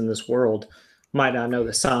she is in this world, might not know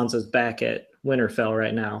that Sansa's back at Winterfell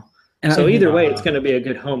right now. And So I- either way, it's going to be a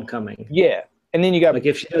good homecoming. Yeah, and then you got Like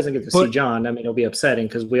if she doesn't get to see But- John, I mean, it'll be upsetting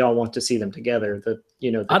because we all want to see them together, the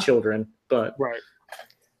children. But right.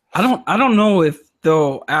 I don't know if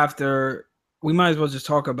though after we might as well just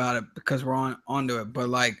talk about it because we're onto it. But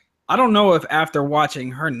like I don't know if after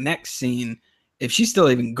watching her next scene, if she's still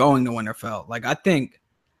even going to Winterfell. Like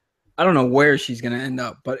I don't know where she's gonna end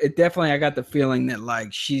up, but it definitely I got the feeling that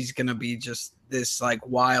like she's gonna be just this like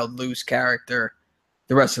wild, loose character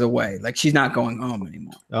the rest of the way. Like she's not going home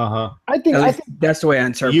anymore. I think At least that's the way I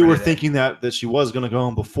interpret it. You were thinking that she was going to go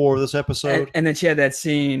home before this episode. and then she had that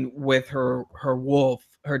scene with her wolf,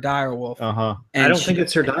 her dire wolf. Uh-huh. And I don't she- think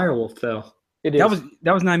it's her direwolf though. it is.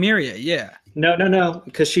 that was Nymeria, yeah. No,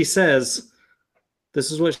 because she says,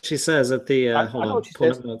 this is what she says at the, I hold know on, what she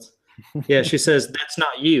pulling says. up notes. Yeah, she says, that's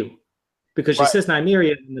not you. Because she Right. says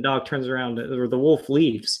Nymeria, and the dog turns around, or the wolf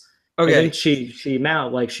leaves. And Okay. then she she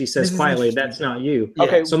says This is quietly, interesting. that's not you. Yeah.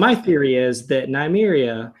 Okay. So my theory is that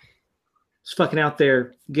Nymeria is fucking out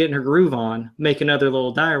there getting her groove on, making other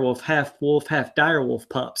little direwolf, half direwolf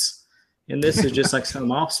pups. And this is just like some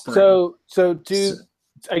offspring. So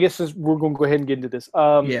I guess we're going to go ahead and get into this.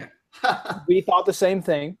 Yeah. We thought the same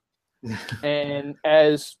thing, and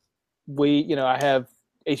as we, I have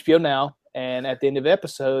HBO Now, and at the end of the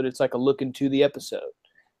episode, it's like a look into the episode,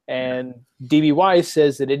 and DB Weiss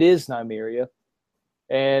says that it is Nymeria,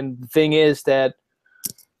 and the thing is that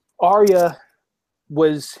Arya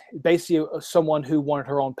was basically someone who wanted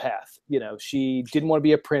her own path. She didn't want to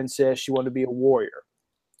be a princess; she wanted to be a warrior,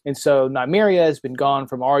 and so Nymeria has been gone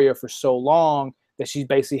from Arya for so long that she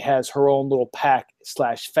basically has her own little pack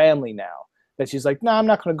 / family now. That she's like, no, I'm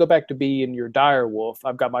not going to go back to being your dire wolf.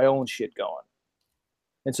 I've got my own shit going.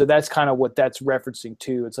 And so that's kind of what that's referencing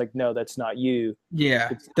to. It's like, no, that's not you. Yeah.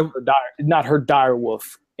 It's not her dire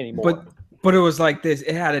wolf anymore. But it was like this.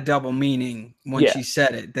 It had a double meaning when she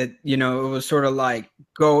said it. That it was sort of like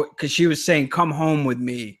go because she was saying, "Come home with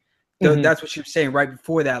me." That's what she was saying right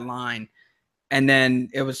before that line, and then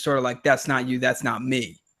it was sort of like, "That's not you. That's not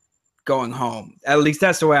me." Going home. At least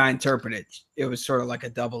that's the way I interpret it. It was sort of like a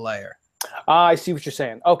double layer. I see what you're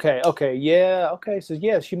saying. Okay, yeah, okay. So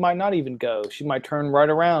yeah, she might not even go. She might turn right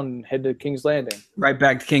around and head to King's Landing. Right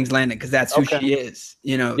back to King's Landing because that's who she is.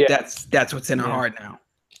 That's what's in her heart now.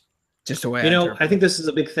 Just the way I think this is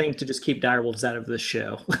a big thing to just keep direwolves out of this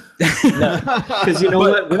show. Because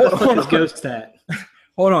what? Where the fuck is Ghost at?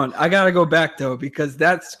 Hold on, I gotta go back though because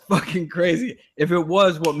that's fucking crazy. If it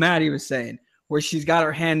was what Maddie was saying, where she's got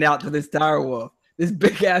her hand out to this direwolf, this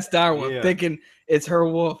big ass direwolf, thinking it's her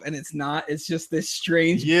wolf, and it's not. It's just this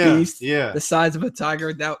strange beast, the size of a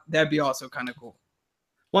tiger. That'd be also kind of cool.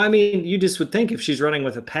 Well, I mean, you just would think if she's running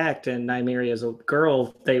with a pact and Nymeria is a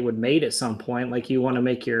girl, they would mate at some point. Like you want to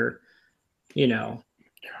make your, she's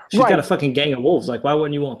got a fucking gang of wolves. Like, why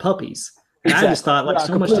wouldn't you want puppies? And I just thought, like,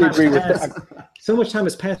 so much time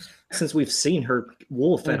has passed since we've seen her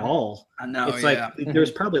wolf at all. I know. It's like there's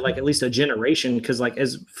probably like at least a generation because, like,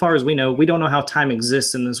 as far as we know, we don't know how time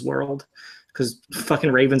exists in this world because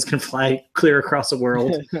fucking ravens can fly clear across the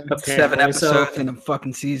world. 7 episodes in a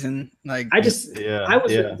fucking season. Like, I was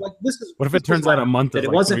like, this is. What if it turns out a month is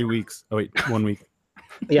like 3 weeks? Oh wait, 1 week.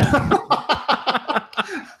 Yeah. What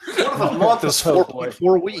if a month is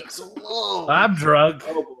 4.4 weeks? Whoa. I'm drunk.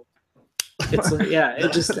 It's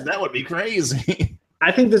it just that would be crazy.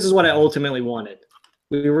 I think this is what I ultimately wanted.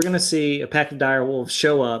 We were going to see a pack of direwolves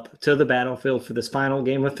show up to the battlefield for this final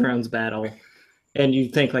Game of Thrones battle, and you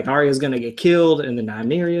think like Arya's going to get killed, and then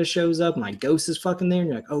Nymeria shows up, and like Ghost is fucking there, and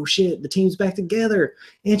you're like, oh shit, the team's back together,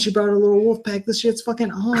 and she brought a little wolf pack. This shit's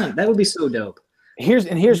fucking on. That would be so dope.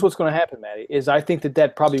 Here's what's going to happen, Maddie, is I think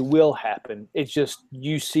that probably will happen. It's just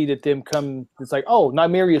you see that them come. It's like, oh,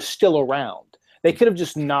 Nymeria's still around. They could have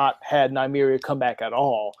just not had Nymeria come back at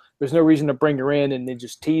all. There's no reason to bring her in and then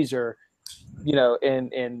just tease her,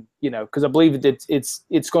 and because I believe that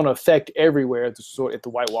it's going to affect everywhere if the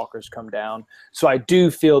White Walkers come down. So I do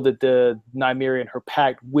feel that the Nymeria and her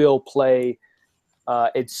pact will play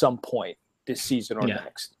at some point this season or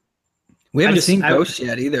next. We haven't seen Ghost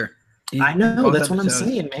yet either. I know, that's what I'm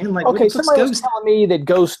saying, man. Like, okay, somebody was telling me that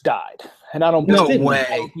Ghost died, and I don't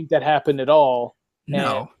think that happened at all.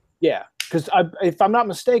 No. And, yeah. Because if I'm not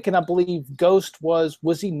mistaken, I believe Ghost was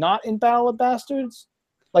he not in Battle of Bastards?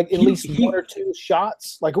 Like at least 1 or 2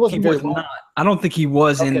 shots? Like it wasn't very long. I don't think he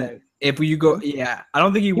was in. If you go, I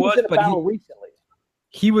don't think he was. In a battle recently.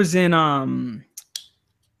 He was in.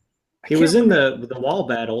 He was in the wall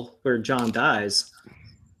battle where Jon dies.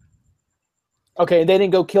 Okay, they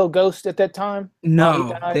didn't go kill Ghost at that time?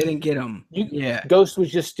 No, they didn't get him. Ghost was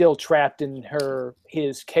just still trapped in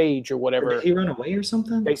his cage or whatever. Or did he run away or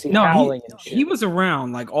something? Basically howling and shit. He was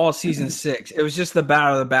around like all season 6. It was just the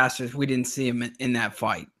Battle of the Bastards. We didn't see him in that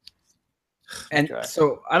fight. And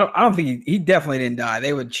so I don't think he definitely didn't die.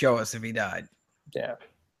 They would show us if he died. Yeah.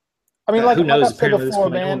 I mean, like I said before,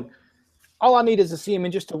 man, all I need is to see him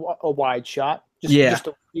in just a wide shot. Just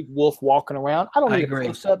a big wolf walking around. I don't need a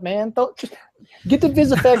close up, man. Just get the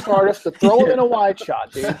VisFX artist to throw him in a wide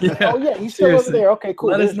shot, dude. Oh yeah, he's still over there. Okay, cool.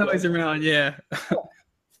 Let us know he's around. Yeah.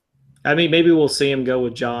 I mean, maybe we'll see him go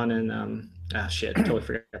with Jon and shit, I totally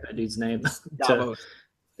forgot that dude's name. Davos.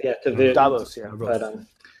 Davos. Yeah. But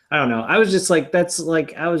I don't know. I was just like,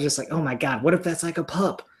 oh my god, what if that's like a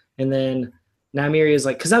pup? And then Nymeria is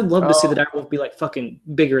like, because I'd love to see the direwolf be like fucking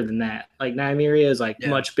bigger than that. Like Nymeria is like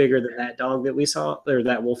much bigger than that dog that we saw, or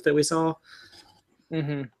that wolf that we saw.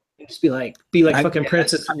 Mm-hmm. Just be like fucking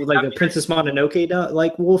princess, like the Princess Mononoke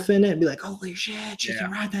like wolf in it, and be like, holy shit, she can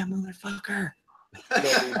ride that motherfucker.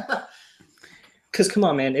 Because come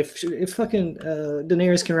on, man, if fucking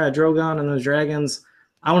Daenerys can ride Drogon and those dragons,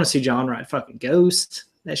 I want to see Jon ride fucking Ghost.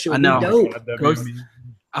 That shit would be dope. Ghost,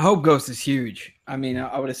 I hope Ghost is huge. I mean,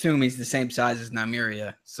 I would assume he's the same size as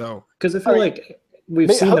Nymeria. So, because I feel like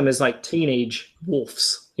we've seen them as like teenage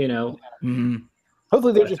wolves, Mm-hmm.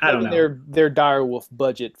 Hopefully, they're just putting their direwolf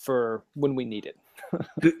budget for when we need it.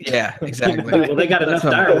 Yeah, exactly. Well, they got enough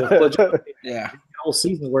direwolf budget. Yeah, a whole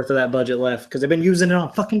season's worth of that budget left because they've been using it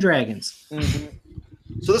on fucking dragons. Mm-hmm.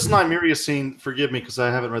 So this Nymeria scene, forgive me because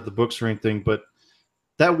I haven't read the books or anything, but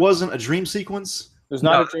that wasn't a dream sequence. There's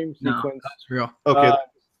not a dream sequence. That's real. Okay.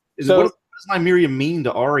 What does Nymeria mean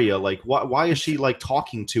to Arya? Like, why is she like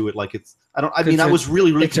talking to it? Like it's I was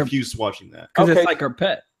really confused watching that because it's like her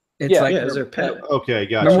pet. It's it's her pet. Okay,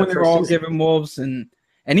 gotcha. Remember when they were all given wolves and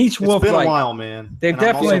each wolf? It's been a while, man. They've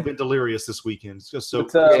definitely also been delirious this weekend. It's just so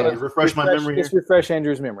refresh my memory. Just refresh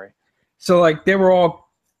Andrew's memory. So like they were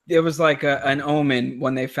all it was like an omen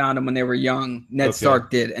when they found him when they were young. Ned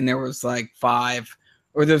Stark did, and there was like 5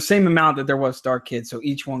 or the same amount that there was Stark kids, so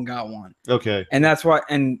each one got one. Okay. And that's why,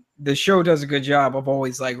 and the show does a good job of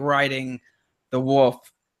always like writing the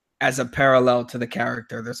wolf as a parallel to the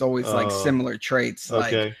character. There's always like similar traits.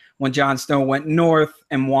 Like when Jon Snow went north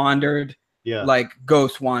and wandered, like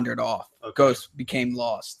Ghost wandered off. Ghost became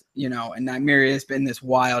lost, you know, and Nymeria has been this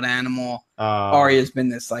wild animal. Arya's been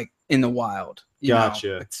this like in the wild. You know?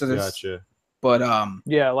 So gotcha. But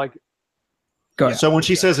yeah, like so when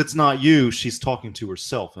she says it's not you, she's talking to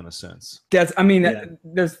herself in a sense. That's, I mean,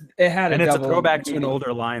 there's it had and a it's double a throwback to meaning. an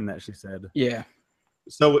older line that she said. Yeah.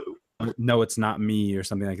 So no, it's not me or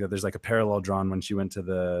something like that. There's like a parallel drawn when she went to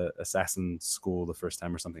the assassin school the first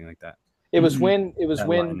time or something like that. It was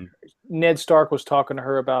when Ned Stark was talking to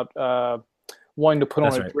her about wanting to put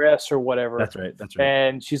on a dress or whatever. That's right.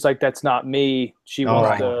 And she's like, "That's not me." She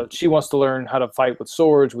wants to learn how to fight with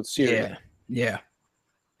swords with Ciri. Yeah.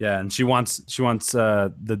 And she wants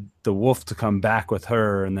the wolf to come back with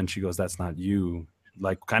her, and then she goes, "That's not you."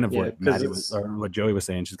 Like kind of what Maddie was, or what Joey was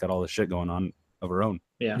saying. She's got all this shit going on of her own.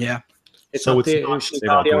 Yeah. It's so not it's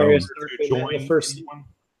not the Arya Stark in the first one.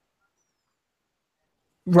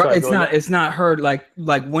 Right, it's not her like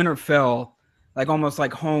Winterfell, like almost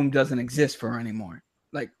like home doesn't exist for her anymore.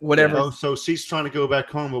 Like whatever. Oh, so she's trying to go back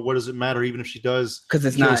home, but what does it matter? Even if she does, because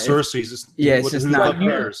it's not Cersei's. It's just not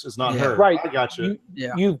hers. It's not her. Right. I got you.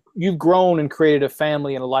 You've grown and created a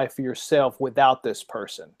family and a life for yourself without this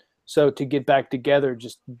person. So to get back together,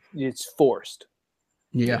 it's forced.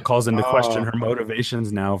 Yeah, it calls into question her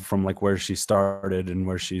motivations now from like where she started and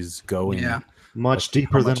where she's going. Yeah, much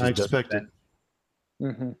deeper than I expected.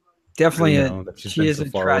 Mm-hmm. Definitely, she is a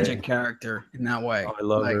tragic character in that way. I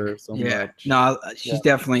love her so much. No, she's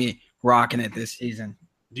definitely rocking it this season.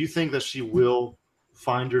 Do you think that she will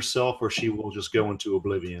find herself, or she will just go into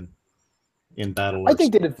oblivion in battle? I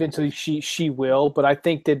think that eventually she will, but I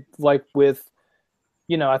think that like with,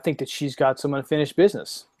 I think that she's got some unfinished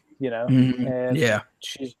business, and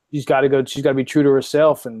she's got to go. She's got to be true to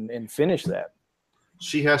herself and finish that.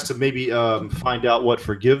 She has to maybe find out what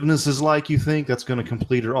forgiveness is like. You think that's going to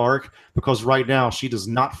complete her arc? Because right now she does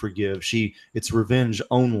not forgive. It's revenge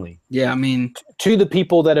only. Yeah, I mean, to the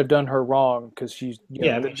people that have done her wrong, because she's she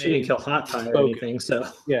didn't kill Hot Pie or anything.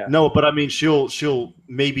 So no, but I mean, she'll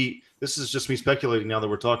maybe. This is just me speculating now that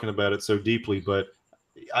we're talking about it so deeply, but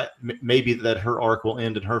maybe that her arc will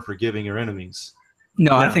end in her forgiving her enemies.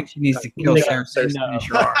 No, I think she needs to kill Cersei to finish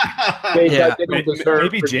her arc.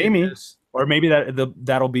 Maybe Jaime. Or maybe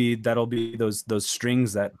that'll be those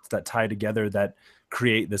strings that tie together that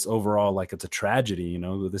create this overall, like it's a tragedy.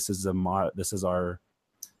 This is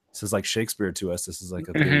like Shakespeare to us. This is like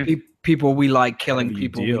people we like killing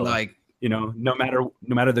people we like. No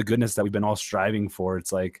matter the goodness that we've been all striving for,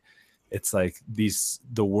 it's like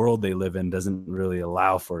the world they live in doesn't really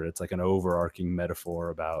allow for it. It's like an overarching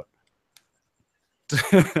metaphor about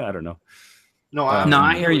I don't know. No,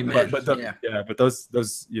 I hear you, man. But those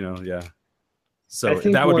So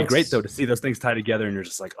that would be great though to see those things tie together, and you're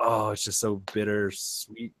just like, oh, it's just so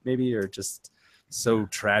bittersweet, maybe, or just so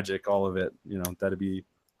tragic. All of it, that'd be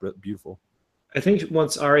beautiful. I think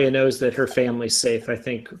once Arya knows that her family's safe, I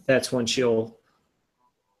think that's when she'll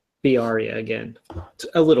be Arya again,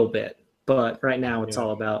 a little bit. But right now, it's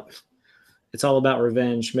all about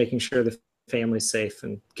revenge, making sure the family's safe,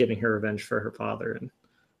 and getting her revenge for her father and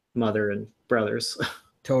mother and brothers.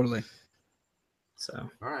 Totally. So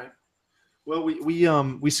all right. Well,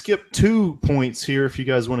 we skipped 2 points here. If you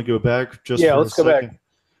guys want to go back, let's go back.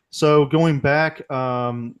 So going back,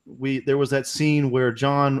 there was that scene where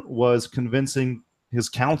Jon was convincing his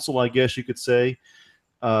council, I guess you could say,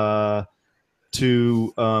 to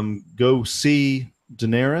go see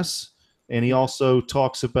Daenerys, and he also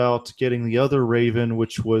talks about getting the other Raven,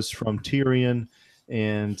 which was from Tyrion.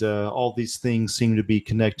 And all these things seem to be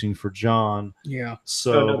connecting for Jon. Yeah.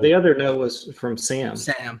 So the other note was from Sam.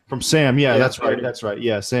 From Sam. Yeah, that's right. That's right.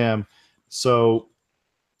 Yeah, Sam. So,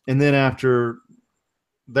 and then after,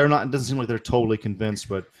 it doesn't seem like they're totally convinced,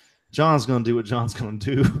 but Jon's going to do what Jon's going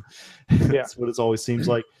to do. That's what it always seems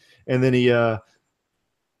like. And then he appoints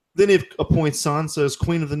Sansa as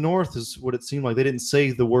Queen of the North, is what it seemed like. They didn't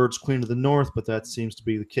say the words Queen of the North, but that seems to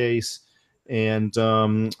be the case. And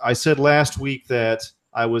I said last week that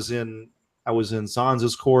I was in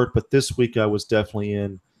Sansa's court, but this week I was definitely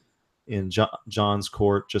in Jon's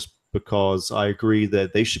court, just because I agree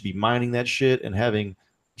that they should be mining that shit and having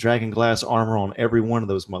dragon glass armor on every one of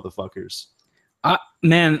those motherfuckers. I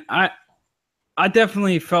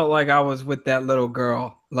definitely felt like I was with that little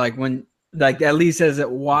girl. Like when, like at least as it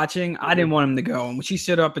watching, I didn't want him to go. And when she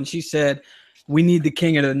stood up and she said, we need the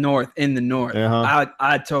king of the north in the north. Uh-huh.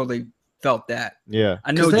 I totally felt that. Yeah.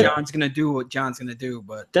 I know John's gonna do what John's gonna do,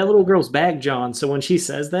 but that little girl's back, John. So when she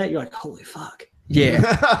says that, you're like, holy fuck. Yeah.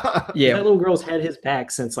 Yeah. That little girl's had his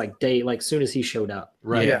back since like soon as he showed up.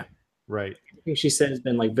 Right. Yeah. Right. I think she said has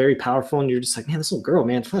been like very powerful, and you're just like, man, this little girl,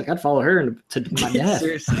 man, fuck, I'd follow her to my death.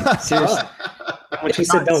 Seriously. When she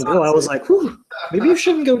said don't go, I was like, whew, maybe you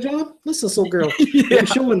shouldn't go, John. Listen, this little girl. Maybe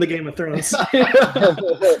she'll win the Game of Thrones.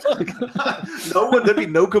 There'd be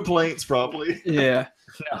no complaints, probably. Yeah.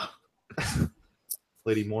 No.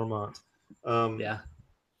 Lady Mormont. Yeah.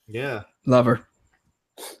 Yeah. Love her.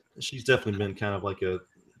 She's definitely been kind of like a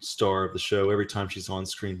star of the show. Every time she's on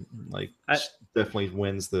screen, like she definitely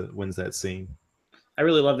wins that scene. I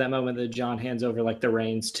really love that moment that John hands over like the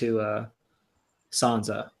reins to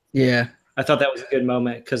Sansa. Yeah. I thought that was a good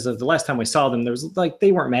moment because of the last time we saw them, there was like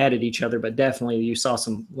they weren't mad at each other, but definitely you saw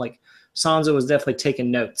some like Sansa was definitely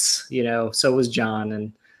taking notes, so was John.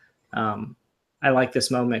 And I like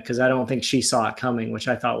this moment because I don't think she saw it coming, which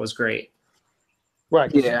I thought was great. Right.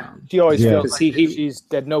 Yeah. She always feels like he she's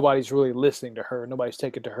that nobody's really listening to her. Nobody's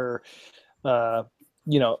taking to her,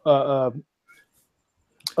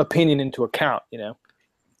 opinion into account.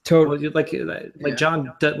 Totally. Like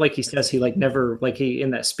John, like he says, he like never like he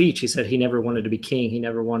in that speech he said he never wanted to be king. He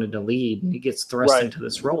never wanted to lead. And he gets thrust into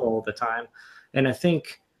this role all the time. And I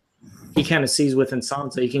think he kind of sees within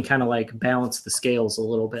Sansa, he can kind of like balance the scales a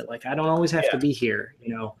little bit. Like I don't always have to be here.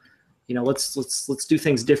 Let's do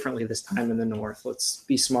things differently this time in the North. Let's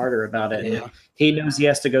be smarter about it. Yeah. And he knows he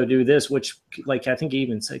has to go do this, which like I think he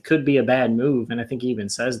even said could be a bad move. And I think he even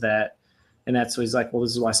says that. And that's so he's like, well,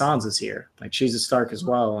 this is why Sansa's here. Like she's a Stark as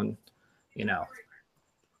well. And I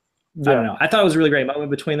don't know. I thought it was a really great moment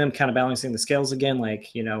between them, kind of balancing the scales again. Like,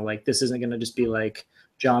 like this isn't going to just be like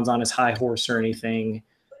John's on his high horse or anything.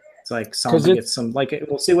 It's like Sansa gets some, like,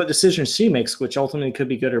 we'll see what decisions she makes, which ultimately could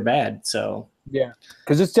be good or bad. So, yeah,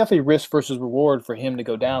 because it's definitely risk versus reward for him to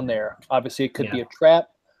go down there. Obviously, it could be a trap.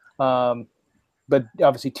 But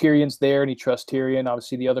obviously, Tyrion's there and he trusts Tyrion.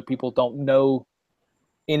 Obviously, the other people don't know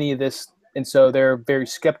any of this. And so they're very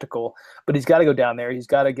skeptical. But he's got to go down there. He's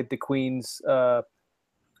got to get the Queen's, I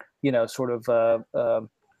guess,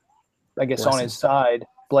 blessing on his side,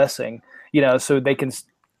 blessing, so they can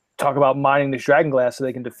talk about mining this dragon glass so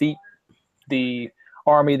they can defeat the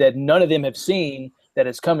army that none of them have seen that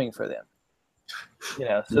is coming for them. So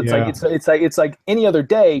it's like any other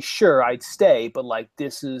day, sure, I'd stay, but like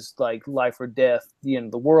this is like life or death, the end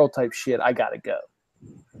of the world type shit. I gotta go.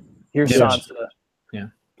 Here's Sansa. Yeah.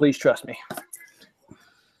 Please trust me.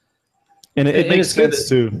 And it makes sense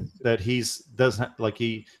too that he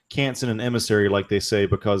can't send an emissary like they say,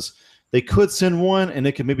 because they could send one and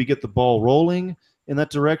it could maybe get the ball rolling in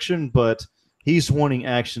that direction, but he's wanting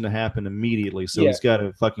action to happen immediately, so he's got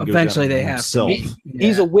to fucking eventually go down they have himself.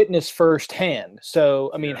 He's a witness firsthand,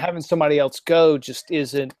 so I mean, having somebody else go just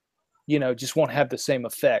isn't, just won't have the same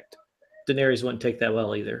effect. Daenerys wouldn't take that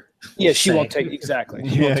well either. Yeah, she won't take exactly.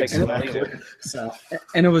 She won't take it well either. So,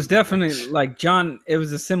 and it was definitely like John. It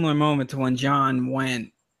was a similar moment to when John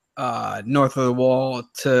went north of the wall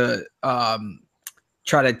to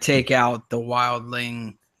try to take out the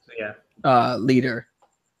wildling leader.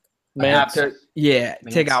 Mance.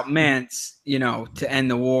 Take out Mance, to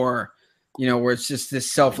end the war, where it's just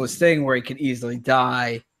this selfless thing where he could easily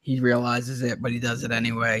die. He realizes it, but he does it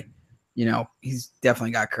anyway. He's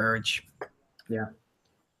definitely got courage. Yeah.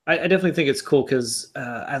 I definitely think it's cool because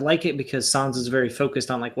I like it because Sansa's very focused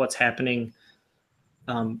on like what's happening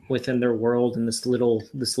within their world and this little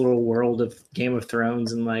world of Game of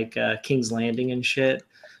Thrones and like King's Landing and shit.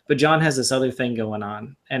 But John has this other thing going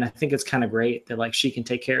on, and I think it's kind of great that like she can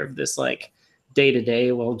take care of this like day to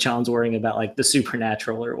day while John's worrying about like the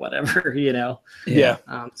supernatural or whatever, Yeah.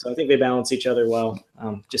 So I think they balance each other well.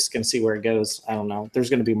 Just gonna see where it goes. I don't know. There's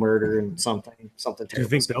gonna be murder and something Do terrible. you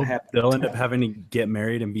think they'll end up having to get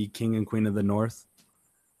married and be king and queen of the North?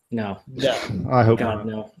 No. Yeah. I hope God, not.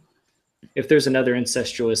 no. If there's another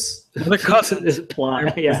incestuous They're cousins.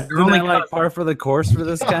 plot, yeah. They're only like par for the course for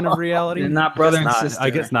this kind of reality. They're not brother and Not- sister.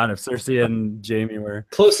 I guess not. If Cersei and Jamie were.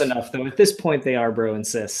 Close enough though. At this point, they are bro and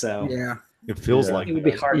sis. So Yeah. It feels like it would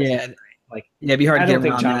be hard. Yeah. Like It'd be hard I to don't get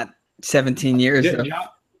think around John- that 17 years of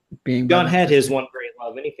being John brother. had his one great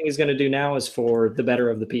love. Anything he's going to do now is for the better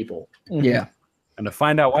of the people. Yeah. And to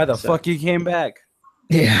find out why the So- fuck he came back.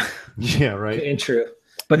 Yeah. yeah, right. And true.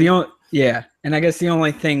 But and I guess the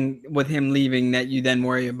only thing with him leaving that you then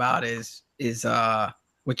worry about is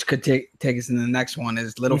which could take us in the next one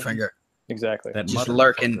is Littlefinger. Exactly. That Just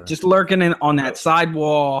motherfucker. lurking in on that side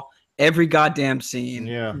wall every goddamn scene.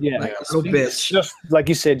 Yeah. Yeah. Like a little bitch. Just like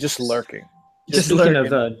you said, just lurking. Just speaking of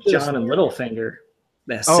John and Littlefinger,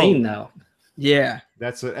 that scene though. Yeah,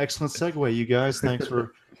 that's an excellent segue, you guys. Thanks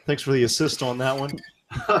for the assist on that one.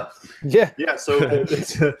 Yeah. So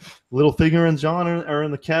it's Littlefinger and John are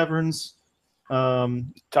in the caverns,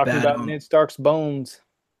 talking about Ned Stark's bones.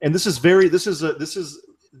 And this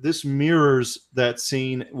mirrors that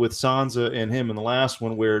scene with Sansa and him in the last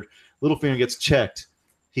one where Littlefinger gets checked.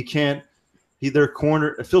 They're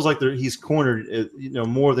cornered. It feels like he's cornered,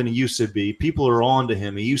 more than he used to be. People are on to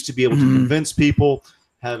him. He used to be able to convince people,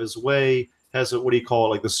 have his way, has what do you call it,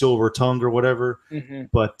 like the silver tongue or whatever.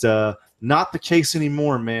 But not the case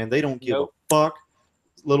anymore, man. They don't give a fuck.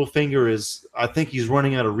 Littlefinger I think he's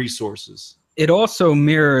running out of resources. It also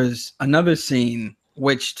mirrors another scene,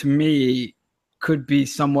 which to me could be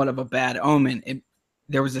somewhat of a bad omen.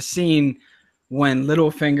 There was a scene when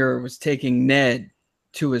Littlefinger was taking Ned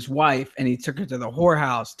to his wife, and he took him to the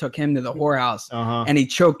whorehouse, and he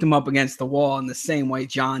choked him up against the wall in the same way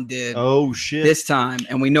John did. Oh shit! This time,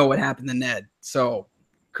 and we know what happened to Ned, so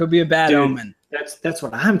could be a bad omen. That's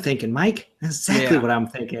what I'm thinking, Mike. That's exactly what I'm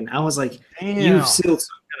thinking. I was like, you've sealed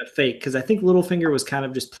some kind of fate, because I think Littlefinger was kind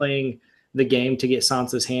of just playing the game to get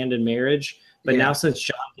Sansa's hand in marriage. But now since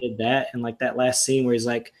John did that, and like that last scene where he's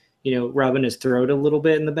like, rubbing his throat a little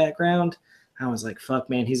bit in the background, I was like, fuck,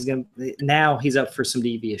 man, he's up for some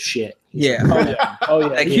devious shit.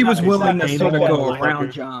 Like he was willing to sort of go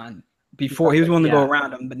around John before. He was willing to go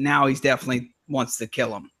around him, but now he's definitely wants to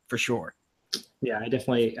kill him for sure. Yeah,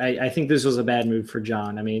 I think this was a bad move for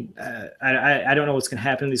John. I mean, I don't know what's going to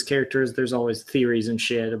happen to these characters. There's always theories and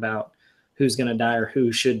shit about who's going to die or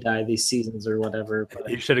who should die these seasons or whatever.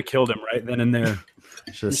 But you should have killed him right then and there.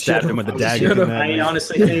 Should have stabbed him with a dagger. I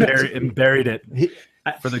honestly think and buried it.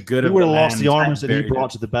 For the good of he would have lost land, the armors that he brought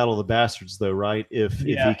to the Battle of the Bastards, though, right? If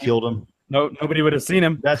he killed him. No, nobody would have seen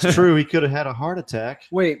him. That's true. He could have had a heart attack.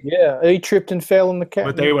 Wait. Yeah, he tripped and fell in the cat.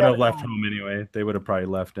 But they would have left home anyway. They would have probably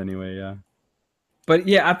left anyway, yeah. But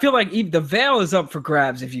yeah, I feel like the veil is up for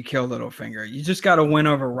grabs if you kill Littlefinger. You just got to win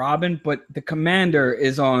over Robin, but the commander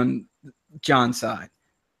is on John's side.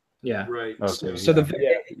 Yeah. Right. Okay. So he should have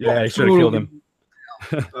killed him.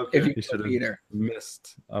 If you should have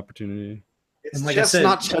missed opportunity. It's like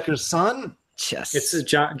chestnut checkers, son. It's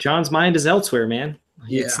John's mind is elsewhere, man.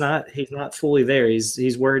 He's not fully there.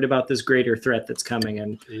 He's worried about this greater threat that's coming.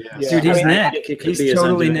 And dude, he's Ned. He's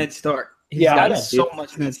totally Ned Stark. He's got so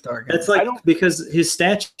much Ned Stark. That's like because the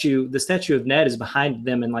statue of Ned is behind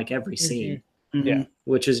them in like every scene. Yeah,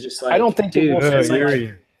 which is just like I don't think dude, the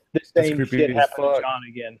same shit happen to John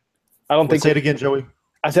again. I don't think. Say it again, Joey.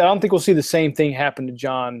 I said I don't think we'll see the same thing happen to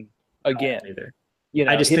John again. Either.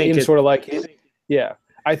 I just think him sort of like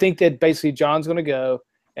I think that basically John's going to go,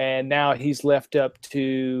 and now he's left up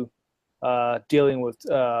to dealing with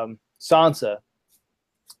Sansa,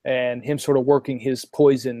 and him sort of working his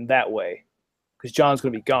poison that way, because John's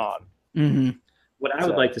going to be gone. What I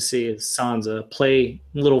would like to see is Sansa play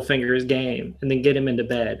Littlefinger's game, and then get him into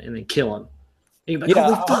bed, and then kill him. And you're like,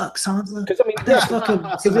 holy fuck, Sansa! Because I mean, that's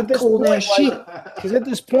fucking cold ass shit. Because at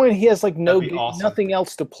this point, he has like nothing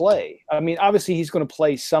else to play. I mean, obviously he's going to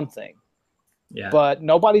play something. Yeah. But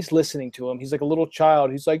nobody's listening to him. He's like a little child.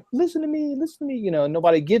 He's like, listen to me.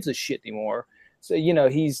 Nobody gives a shit anymore. So,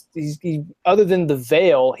 he's other than the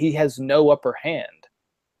veil, he has no upper hand.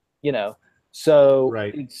 So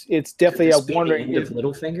it's definitely I'm wondering if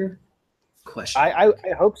Littlefinger. Question. I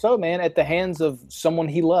hope so, man. At the hands of someone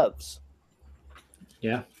he loves.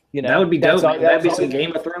 Yeah. That would be dope. That'd be some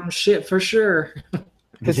Game of Thrones shit for sure.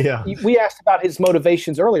 Because we asked about his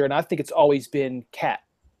motivations earlier, and I think it's always been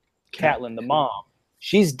Catelyn, the mom.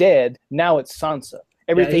 She's dead. Now it's Sansa.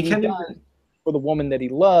 Everything he's done for the woman that he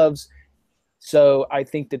loves. So I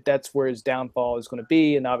think that's where his downfall is going to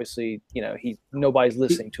be. And obviously, nobody's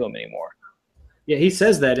listening to him anymore. Yeah, he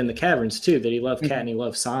says that in the caverns too, that he loved Cat and he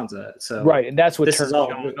loved Sansa. So right, and that's what turns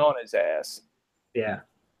Jon on his ass. Yeah.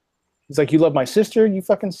 He's like, you love my sister, you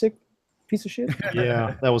fucking sick piece of shit?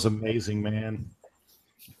 Yeah, that was amazing, man.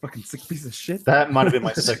 Fucking sick piece of shit. That might have been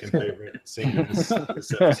my second favorite scene of this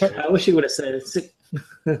episode. I wish he would have said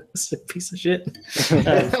sick piece of shit. What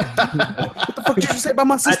the fuck did you say about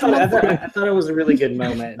my sister? I thought it was a really good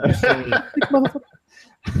moment.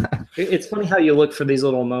 It's funny how you look for these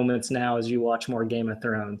little moments now as you watch more Game of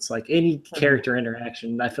Thrones. Like any character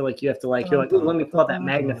interaction, I feel like you have to you're like, let me pull out that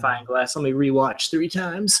magnifying glass. Let me rewatch 3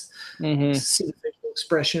 times. Mm-hmm. See the facial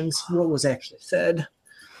expressions. What was actually said.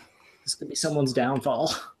 This could be someone's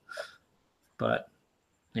downfall. But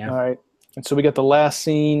yeah. All right. And so we got the last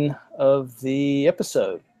scene of the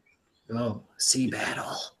episode. Oh, sea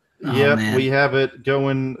battle. Yep, man. we have it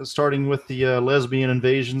starting with the lesbian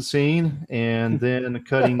invasion scene, and then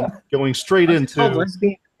going straight It's called into.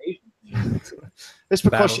 lesbian invasion. It's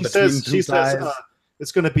because Battle she between says two guys.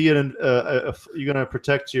 it's going to be you're going to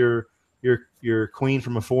protect your queen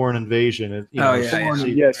from a foreign invasion.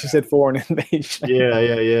 She said foreign invasion.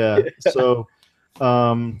 Yeah. So,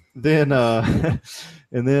 then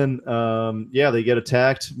and then they get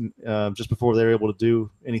attacked just before they're able to do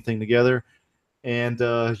anything together, and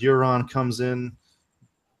Euron comes in.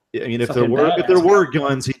 I mean, if there were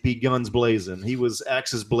guns, he'd be guns blazing. He was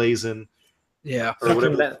axes blazing. Yeah. Or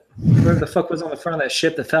whatever. Whoever the fuck was on the front of that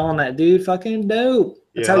ship that fell on that dude, fucking dope.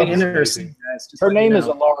 That's how you enter her scene, guys. Her name is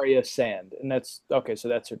Elaria Sand, and that's okay. So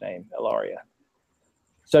that's her name, Elaria.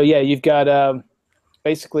 So yeah, you've got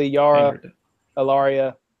basically Yara,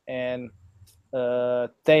 Elaria, and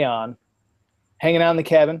Theon hanging out in the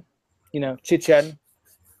cabin, chit chatting.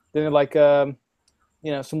 Then they're like,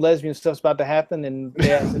 some lesbian stuff's about to happen,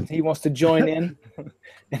 and he wants to join in,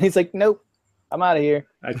 and he's like, nope. I'm out of here.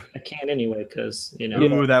 I can't anyway because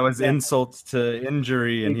Ooh, that was insult to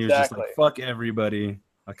injury, and he was just like, "Fuck everybody."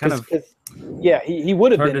 I kind of he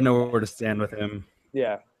would have hard been to know where to stand with him.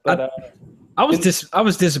 Yeah, but I was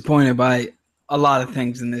disappointed by a lot of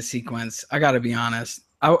things in this sequence. I got to be honest.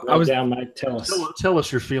 I was down, Mike. Tell us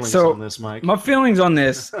your feelings on this, Mike. My feelings on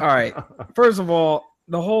this. All right. First of all,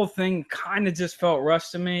 the whole thing kind of just felt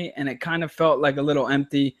rushed to me, and it kind of felt like a little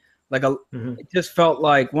empty. It just felt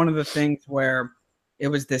like one of the things where it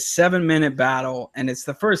was this 7-minute battle, and it's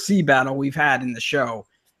the first sea battle we've had in the show.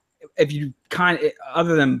 If you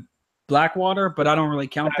other than Blackwater, but I don't really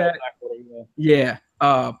count that. Yeah.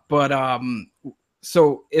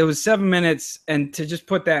 So it was 7 minutes, and to just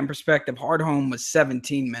put that in perspective, Hardhome was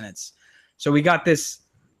 17 minutes. So we got this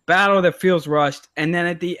battle that feels rushed, and then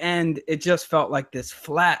at the end, it just felt like this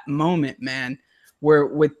flat moment, man, where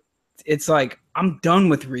it's like, I'm done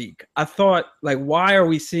with Reek. I thought, like, why are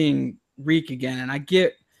we seeing Reek again? And I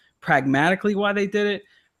get pragmatically why they did it,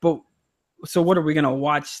 but so what are we going to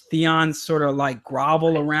watch Theon sort of like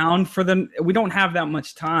grovel around for them? We don't have that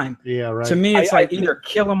much time. Yeah, right. To me, it's either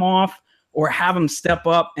kill him off or have him step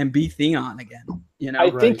up and be Theon again. I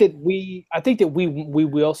think that we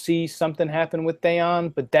will see something happen with Theon,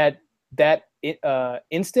 but that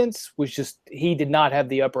instance was just, he did not have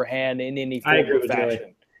the upper hand in any form or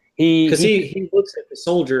fashion. Because he looks at the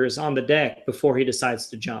soldiers on the deck before he decides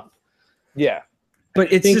to jump. Yeah,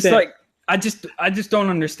 but it's just like I just don't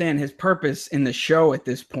understand his purpose in the show at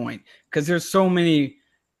this point, because there's so many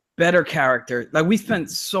better characters. Like, we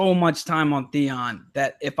spent so much time on Theon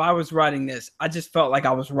that if I was writing this, I just felt like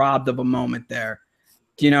I was robbed of a moment there,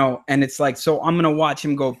 And it's like, so I'm gonna watch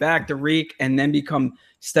him go back to Reek and then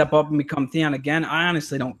step up and become Theon again. I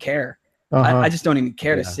honestly don't care. I just don't even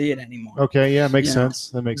care to see it anymore. Okay, yeah, makes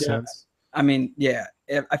sense. That makes sense. I mean, yeah,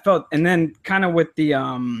 I felt, and then kind of with the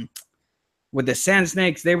Sand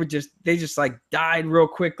Snakes, they just like died real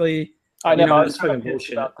quickly. I know. I was talking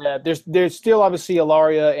bullshit about that. There's still obviously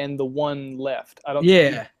Elaria and the one left. I don't.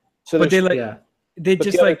 Yeah. So but they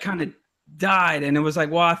just kind of died, and it was like,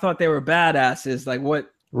 well, I thought they were badasses. Like, what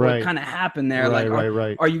kind of happened there?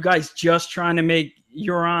 Right. Are you guys just trying to make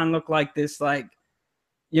Euron look like this? Like,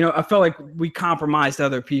 I felt like we compromised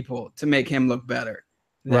other people to make him look better.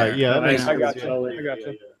 Right. Yeah. I got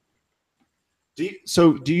you.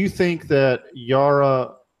 Do you think that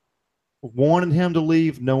Yara wanted him to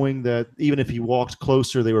leave, knowing that even if he walked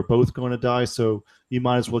closer, they were both going to die? So you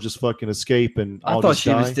might as well just fucking escape and I thought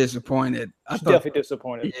she was disappointed. Definitely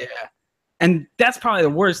disappointed. Yeah. And that's probably the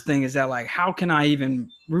worst thing, is that, like, how can I even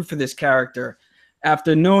root for this character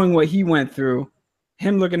after knowing what he went through,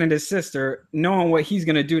 him looking at his sister, knowing what he's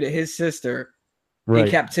going to do to his sister in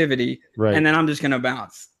captivity, and then I'm just going to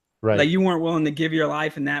bounce. Right. Like, you weren't willing to give your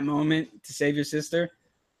life in that moment to save your sister.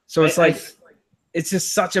 So it's it's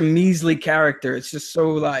just such a measly character. It's just so,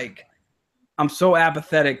 like, I'm so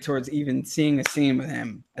apathetic towards even seeing a scene with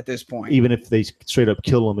him at this point. Even if they straight up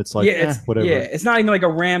kill him, it's like, whatever. Yeah, it's not even like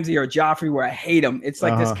a Ramsay or a Joffrey where I hate him. It's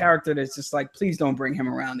like this character that's just like, please don't bring him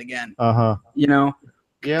around again. Yeah.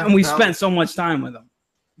 And we spent so much time with him.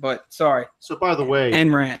 But sorry. So, by the way,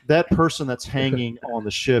 and rant. That person that's hanging on the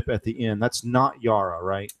ship at the end, that's not Yara,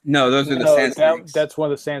 right? No, those are the Sand Snakes. That's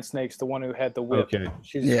one of the Sand Snakes, the one who had the whip. Okay.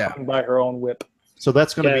 She's hung by her own whip. So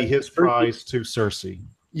that's going to be his prize to Cersei.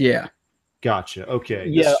 Yeah. Gotcha. Okay.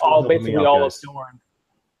 Yeah, basically all of Dorne.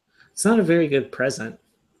 It's not a very good present.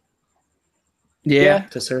 Yeah.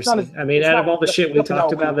 To Cersei. Out of all the shit we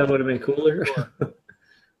talked about, that would have been cooler.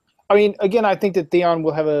 I mean, again, I think that Theon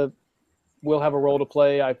will have a role to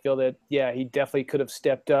play. I feel that, he definitely could have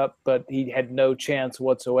stepped up, but he had no chance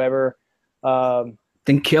whatsoever.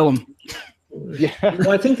 Then kill him. Yeah.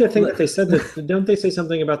 Well, I think the thing that they said that don't they say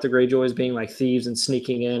something about the Greyjoys being like thieves and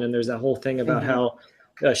sneaking in, and there's that whole thing about how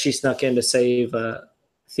she snuck in to save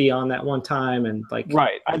Theon that one time, and like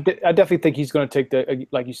Right. I definitely think he's going to take the,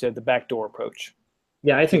 like you said, the backdoor approach.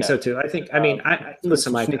 yeah, I think so too. I think, I mean, I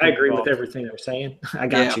listen, Mike, I agree with everything they're saying. I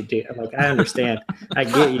got you, dude. Like, I understand. I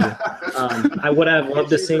get you. I would have loved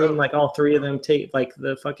to see like all three of them take like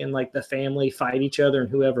the fucking like the family fight each other and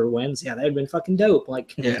whoever wins. Yeah, that'd been fucking dope.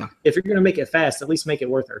 Like, if you're gonna make it fast, at least make it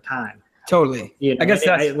worth their time. Totally. You know, I guess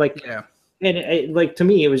that's and like to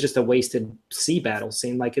me, it was just a wasted sea battle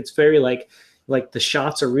scene. Like, it's very like the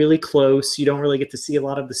shots are really close. You don't really get to see a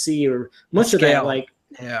lot of the sea or much of that. Like,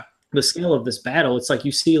 the scale of this battle, it's like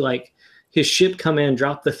you see like his ship come in,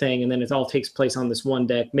 drop the thing, and then it all takes place on this one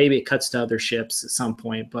deck. Maybe it cuts to other ships at some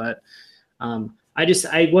point, but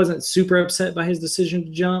I wasn't super upset by his decision to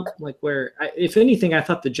jump. Like, if anything, I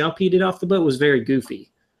thought the jump he did off the boat was very goofy.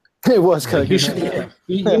 It was kind of you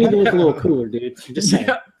need to look a little cooler, dude. I'm just saying.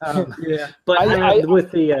 But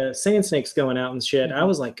with the sand snakes going out and shit, I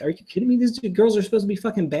was like, "Are you kidding me? These girls are supposed to be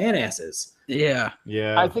fucking badasses." Yeah.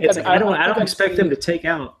 I think I don't expect them to take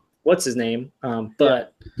out what's his name,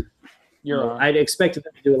 but I'd expected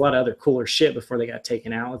them to do a lot of other cooler shit before they got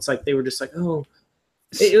taken out. It's like they were just like, oh.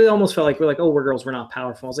 It almost felt like we're like, oh, we're girls, we're not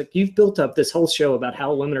powerful. I was like, you've built up this whole show about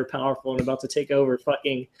how women are powerful and about to take over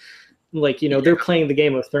fucking. Like, you know, they're playing the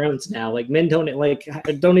Game of Thrones now. Like, men don't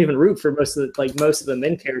even root for most of the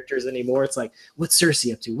men characters anymore. It's like, what's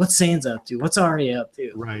Cersei up to? What's Sansa up to? What's Arya up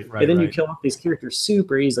to? Right. And then you kill off these characters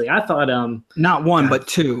super easily. I thought, not one but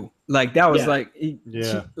two. Like that was the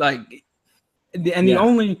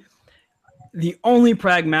only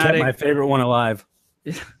pragmatic. Kept my favorite one alive.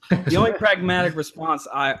 The only pragmatic response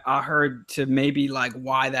I heard to maybe like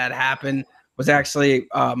why that happened was actually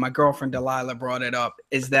my girlfriend Delilah brought it up.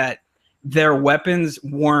 Is that their weapons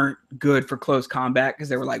weren't good for close combat because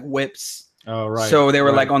they were like whips. Oh, right. So they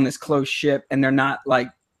were like on this close ship, and they're not like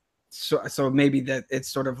so maybe that it's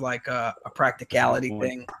sort of like a practicality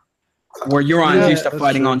thing where Euron's used to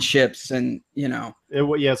fighting on ships, and you know.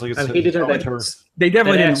 It's like they definitely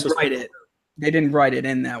didn't write it. They didn't write it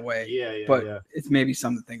in that way. But it's maybe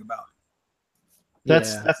something to think about.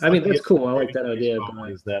 That's cool. I like that idea.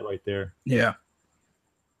 Is that right there? Yeah.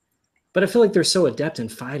 But I feel like they're so adept in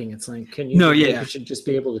fighting. It's like, you should just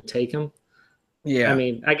be able to take them. Yeah. I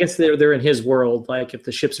mean, I guess they're in his world. Like, if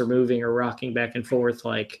the ships are moving or rocking back and forth,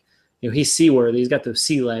 like, you know, he's seaworthy. He's got those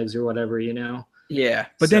sea legs or whatever, you know. Yeah,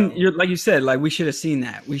 but then like you said, like we should have seen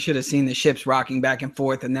that. We should have seen the ships rocking back and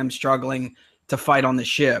forth and them struggling to fight on the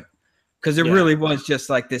ship, because it really was just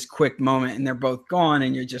like this quick moment, and they're both gone,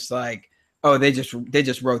 and you're just like, oh, they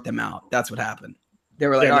just wrote them out. That's what happened. They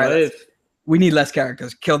were like, all right. We need less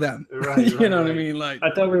characters. Kill them. Right, you know what I mean? Like, I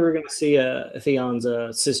thought we were going to see Theon's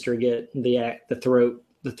sister get the throat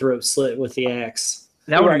slit with the axe.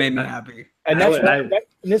 That would have made me happy. And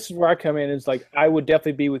this is where I come in. Is like I would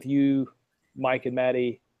definitely be with you, Mike and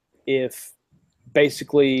Maddie, if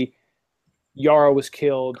basically Yara was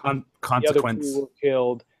killed, consequence, the other two were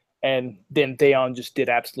killed, and then Theon just did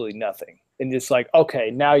absolutely nothing, and just like, okay,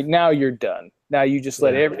 now you're done. Now you just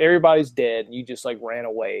let everybody's dead, and you just like ran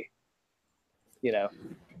away. You know,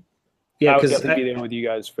 I would definitely be there with you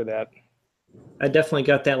guys for that. I definitely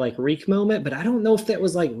got that like Reek moment, but I don't know if that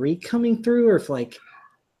was like Reek coming through or if like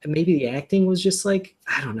maybe the acting was just like,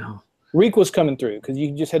 I don't know. Reek was coming through because you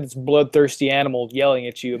just had this bloodthirsty animal yelling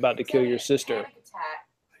at you about to kill your sister.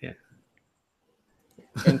 Yeah.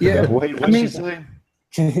 Wait, what did she say?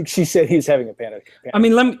 She said he's having a panic. I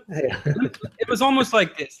mean, it was almost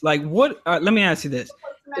like this. Like, what? Let me ask you this: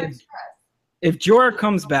 if Jorah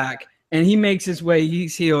comes back and he makes his way,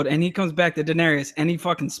 he's healed, and he comes back to Daenerys and he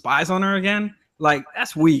fucking spies on her again, like,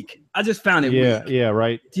 that's weak. I just found it weak. Yeah,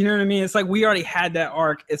 right. Do you know what I mean? It's like we already had that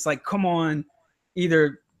arc. It's like, come on,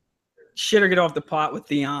 either shit or get off the pot with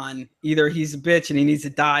Theon. Either he's a bitch and he needs to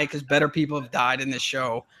die because better people have died in this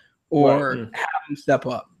show, or have him step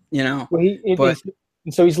up. You know. Well,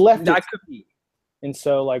 so he's left. That could be. And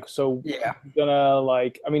so gonna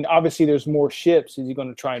like. I mean, obviously, there's more ships. Is he going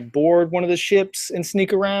to try and board one of the ships and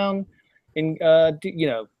sneak around, and or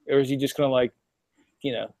is he just going to like,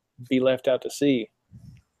 be left out to sea?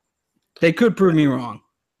 They could prove me wrong.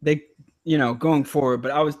 Going forward,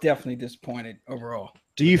 but I was definitely disappointed overall.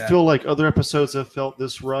 Do you feel like other episodes have felt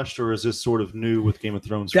this rushed, or is this sort of new with Game of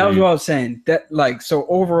Thrones? That was what I was saying. So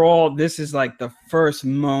overall, this is like the first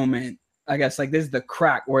moment. I guess like this is the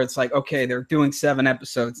crack where it's like, okay, they're doing 7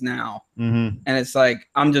 episodes now, and it's like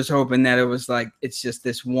I'm just hoping that it was like it's just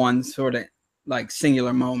this one sort of like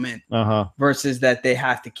singular moment, versus that they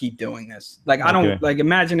have to keep doing this. Like I don't like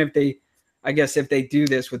imagine if they I guess if they do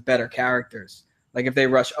this with better characters, like if they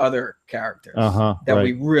rush other characters that right.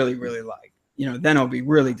 we really, really like, then it'll be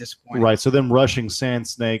really disappointing. Right. So them rushing Sand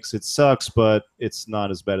Snakes, it sucks, but it's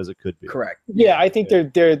not as bad as it could be. Correct. Yeah, I think they're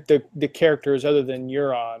the characters other than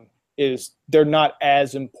Euron they're not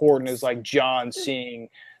as important as like Jon seeing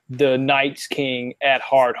the Night's King at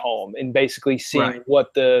Hardhome and basically seeing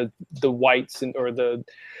what the whites or the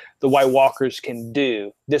White Walkers can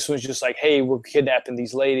do. This was just like, hey, we're kidnapping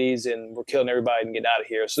these ladies and we're killing everybody and getting out of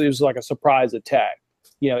here. So it was like a surprise attack,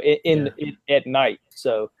 at night.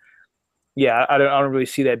 So yeah, I don't really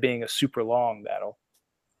see that being a super long battle.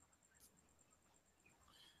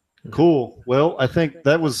 Cool. Well, I think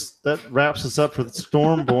that wraps us up for the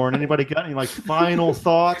Stormborn. Anybody got any final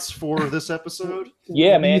thoughts for this episode?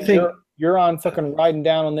 Yeah, man. You're on fucking riding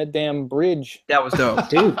down on that damn bridge. That was dope,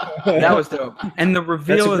 dude. That was dope. And the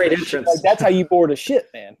reveal that's how you board a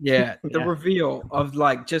ship, man. Yeah, the reveal of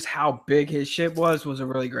just how big his ship was a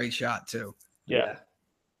really great shot too. Yeah.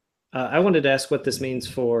 I wanted to ask what this means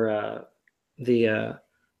for the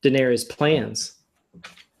Daenerys plans.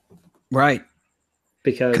 Right.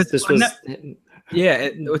 Because this was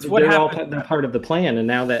it's what happened. They're part of the plan, and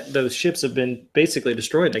now that those ships have been basically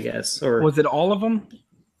destroyed, I guess. Or was it all of them?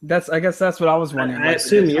 I guess that's what I was wondering. I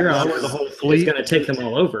assume Euron the whole fleet is going to take them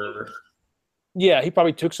all over. Yeah, he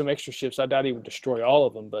probably took some extra ships. I doubt he would destroy all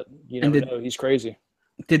of them, but you never know. He's crazy.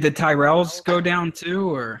 Did the Tyrells go down too,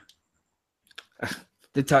 or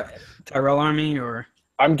the Tyrell army, or?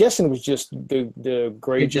 I'm guessing it was just the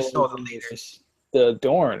Grey. Just all the leaders. The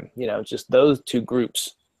Dorne, just those two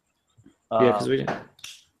groups. Yeah, because we didn't.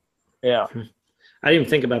 Yeah. I didn't even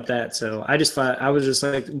think about that. So I just thought, I was just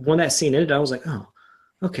like, when that scene ended, I was like, oh,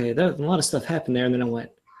 okay, a lot of stuff happened there. And then I went,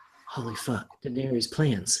 holy fuck, Daenerys'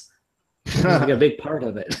 plans. It was like a big part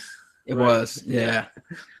of it. It was, yeah.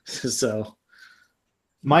 So.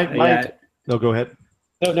 No, go ahead.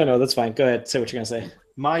 No, that's fine. Go ahead. Say what you're going to say.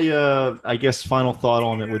 My, I guess, final thought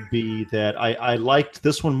on it would be that I liked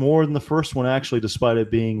this one more than the first one, actually, despite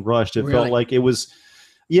it being rushed. It felt like it was,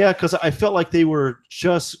 because I felt like they were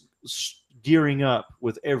just gearing up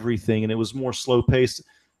with everything, and it was more slow-paced.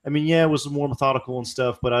 I mean, it was more methodical and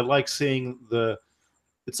stuff, but I like seeing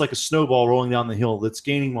it's like a snowball rolling down the hill that's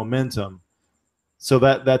gaining momentum. So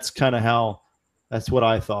that's kind of that's what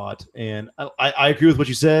I thought. And I agree with what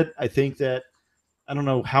you said. I think that I don't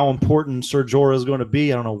know how important Ser Jorah is going to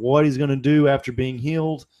be. I don't know what he's going to do after being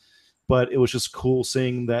healed, but it was just cool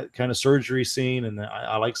seeing that kind of surgery scene, and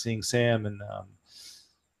I like seeing Sam and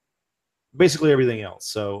basically everything else.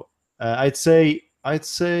 So I'd say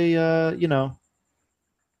better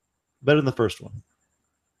than the first one.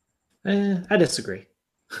 I disagree.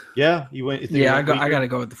 Yeah, you went. I got to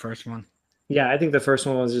go with the first one. Yeah, I think the first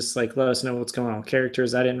one was just let us know what's going on with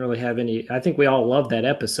characters. I didn't really have any. I think we all loved that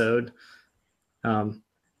episode.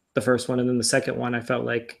 The first one, and then the second one, I felt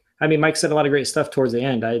like, Mike said a lot of great stuff towards the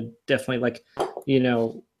end. I definitely we're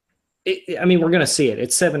going to see it.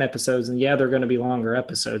 It's 7 episodes, and they're going to be longer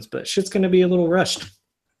episodes, but shit's going to be a little rushed.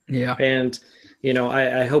 Yeah. And,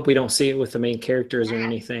 I hope we don't see it with the main characters or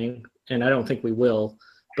anything, and I don't think we will,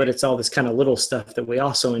 but it's all this kind of little stuff that we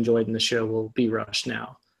also enjoyed in the show will be rushed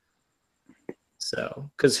now. So,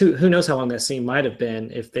 because who knows how long that scene might have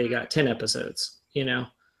been if they got 10 episodes,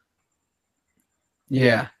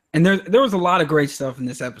 Yeah. And there was a lot of great stuff in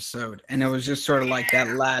this episode, and it was just sort of like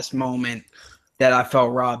that last moment that I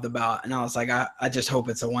felt robbed about, and I was like, I just hope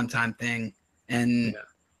it's a one-time thing. And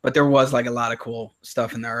but there was a lot of cool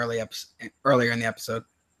stuff in the earlier in the episode.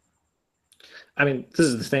 This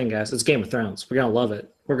is the thing, guys. It's Game of Thrones. We're gonna love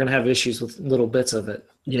it. We're gonna have issues with little bits of it.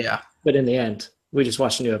 Yeah. But in the end, we just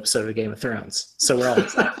watched a new episode of Game of Thrones, so we're all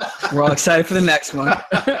excited. We're all excited for the next one.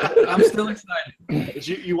 I'm still excited.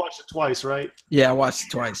 You watched it twice, right? Yeah, I watched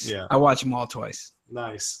it twice. Yeah, I watched them all twice.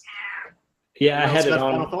 Nice. Yeah, I had it on.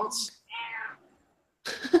 Final thoughts?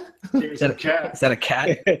 Is that a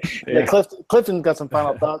cat? Yeah, Clifton's got some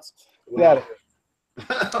final thoughts. Got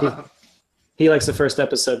it. He likes the first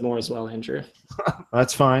episode more as well, Andrew.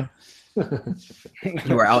 That's fine.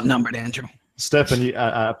 You were outnumbered, Andrew. Stefan,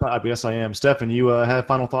 I guess I am. Stefan, you have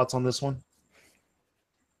final thoughts on this one?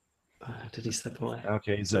 Did he step away?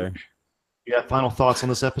 Okay, he's there. You have final thoughts on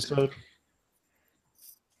this episode?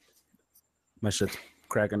 My shit's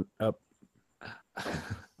cracking up. Okay.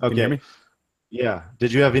 Can you hear me? Yeah.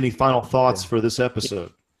 Did you have any final thoughts for this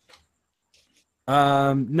episode?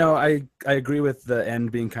 No, I agree with the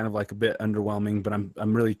end being kind of a bit underwhelming, but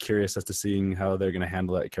I'm really curious as to seeing how they're going to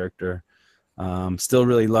handle that character. Still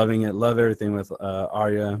really loving it. Love everything with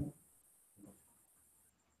Arya.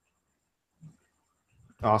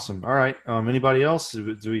 Awesome. All right. Anybody else?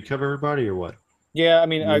 Do we cover everybody or what? Yeah, I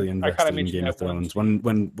mean, really I invested kind of in mentioned Game of that once. Thrones.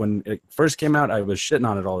 When it first came out, I was shitting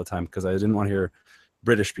on it all the time because I didn't want to hear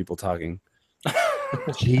British people talking.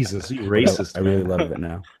 Jesus, you racist. I really love it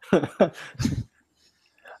now.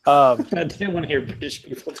 I didn't want to hear British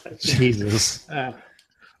people talk. Jesus.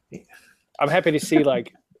 I'm happy to see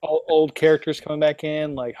like old characters coming back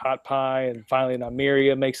in, like Hot Pie, and finally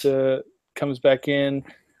Nymeria comes back in.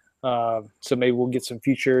 So maybe we'll get some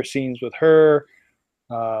future scenes with her.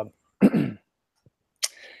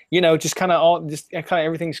 Just kind of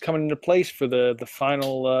everything's coming into place for the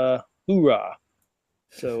final hoorah.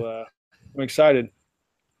 So I'm excited.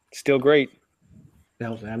 Still great.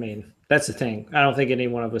 No, I mean, that's the thing. I don't think any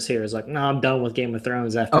one of us here is like, no, I'm done with Game of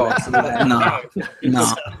Thrones after that. No.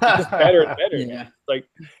 It's better and better. Yeah. Like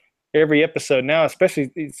every episode now,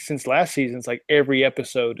 especially since last season, it's like every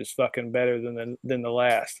episode is fucking better than the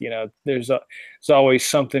last. There's always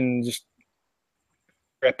something just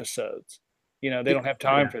episodes. They don't have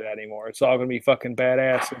time for that anymore. It's all gonna be fucking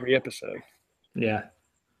badass every episode. Yeah.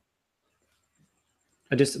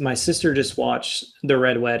 My sister just watched The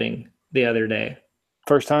Red Wedding the other day.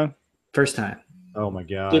 First time. Oh my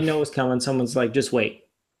god. Didn't know it was coming. Someone's like, just wait.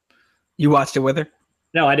 You watched it with her?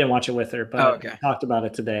 No, I didn't watch it with her, but okay. I talked about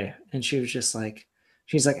it today. And she was just like,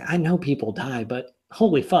 I know people die, but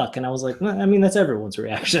holy fuck. And I was like, well, I mean, that's everyone's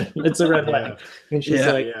reaction. It's a red wedding. And she's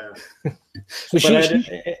like,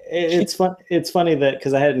 it's fun. It's funny that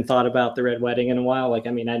because I hadn't thought about the Red Wedding in a while. Like,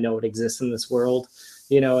 I mean, I know it exists in this world,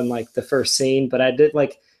 in like the first scene, but I did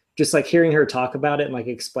just hearing her talk about it and like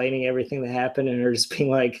explaining everything that happened and her just being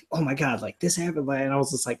like, oh my God, like this happened. And I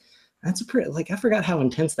was just like, that's a pretty, I forgot how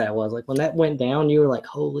intense that was. Like when that went down, you were like,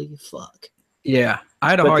 holy fuck. Yeah. I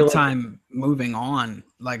had a hard time moving on.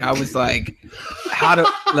 Like I was like,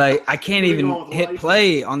 I can't even hit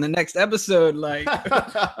play on the next episode. Like,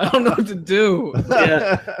 I don't know what to do.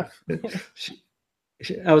 Yeah.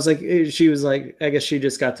 I was like, she was like, I guess she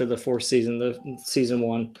just got to the fourth season, the season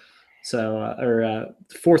 1. So,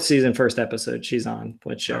 fourth season, first episode she's on,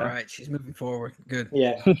 which, all right. She's moving forward. Good.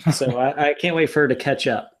 Yeah. So I can't wait for her to catch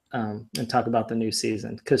up, and talk about the new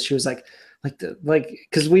season. Cause she was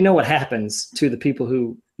cause we know what happens to the people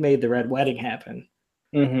who made the Red Wedding happen.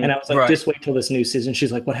 Mm-hmm. And I was like, just wait till this new season.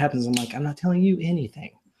 She's like, what happens? I'm like, I'm not telling you anything.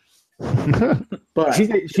 But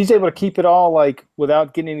she's able to keep it all like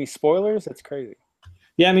without getting any spoilers. That's crazy.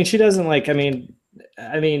 Yeah, I mean, she doesn't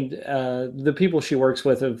the people she works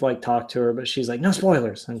with have talked to her, but she's like, no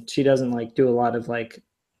spoilers. And she doesn't do a lot of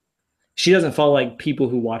she doesn't follow people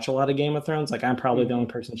who watch a lot of Game of Thrones. I'm probably the only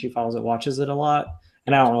person she follows that watches it a lot.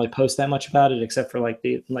 And I don't really post that much about it except for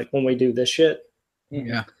when we do this shit.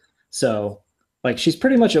 Yeah. So she's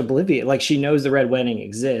pretty much oblivious. She knows the Red Wedding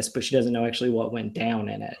exists, but she doesn't know actually what went down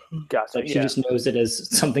in it. Gotcha. She just knows it as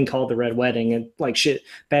something called the Red Wedding, and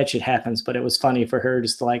bad shit happens. But it was funny for her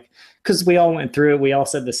just because we all went through it. We all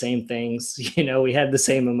said the same things. We had the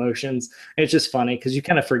same emotions. And it's just funny because you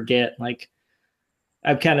kind of forget.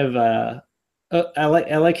 I've kind of I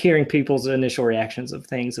like hearing people's initial reactions of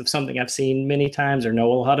things, of something I've seen many times or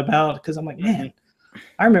know a lot about, because I'm like, man,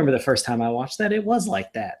 I remember the first time I watched that, it was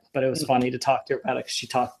like that. But it was funny to talk to her about it because she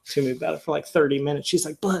talked to me about it for 30 minutes. She's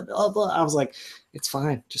like, blah, blah, blah. I was like, it's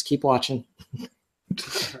fine. Just keep watching.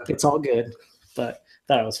 It's all good. But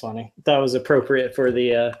thought it was funny. Thought it was appropriate for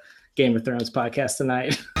the Game of Thrones podcast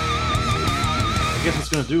tonight. I guess that's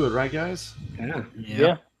going to do it, right, guys?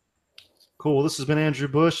 Yeah. Cool. Well, this has been Andrew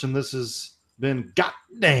Bush, and this has been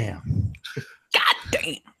Goddamn.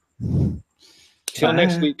 Till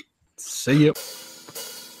next week. See you.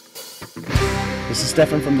 This is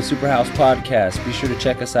Stefan from the Superhouse Podcast. Be sure to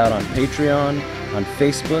check us out on Patreon, on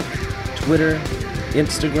Facebook, Twitter,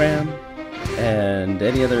 Instagram, and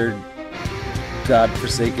any other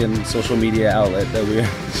godforsaken social media outlet that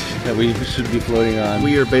we should be floating on.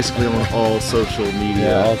 We are basically on all social media.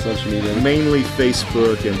 Yeah, all social media. Mainly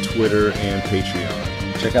Facebook and Twitter and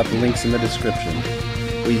Patreon. Check out the links in the description.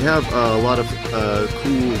 We have a lot of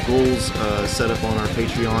cool goals set up on our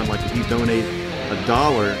Patreon. If you donate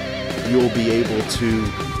 $1, you'll be able to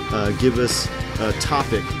give us a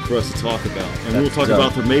topic for us to talk about. And we'll talk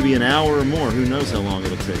about for maybe an hour or more. Who knows how long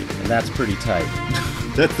it'll take. And that's pretty tight.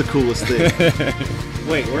 That's the coolest thing.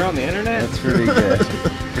 Wait, we're on the internet? That's pretty good.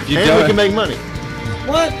 We can make money.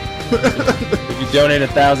 What? If you donate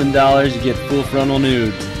 $1,000, you get full frontal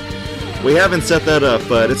nudes. We haven't set that up,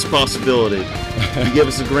 but it's a possibility. If you give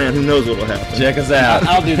us $1,000, who knows what will happen. Check us out.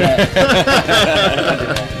 I'll do that.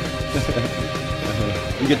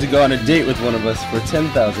 You get to go on a date with one of us for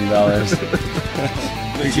 $10,000.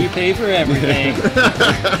 But you pay for everything.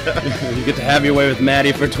 You get to have your way with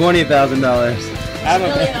Maddie for $20,000. I'll be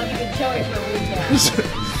good Joey for a weekend.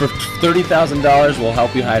 For $30,000, we'll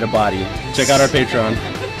help you hide a body. Check out our Patreon.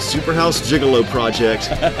 Superhouse Gigolo Project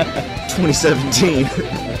 2017.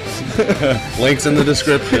 Links in the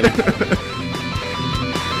description.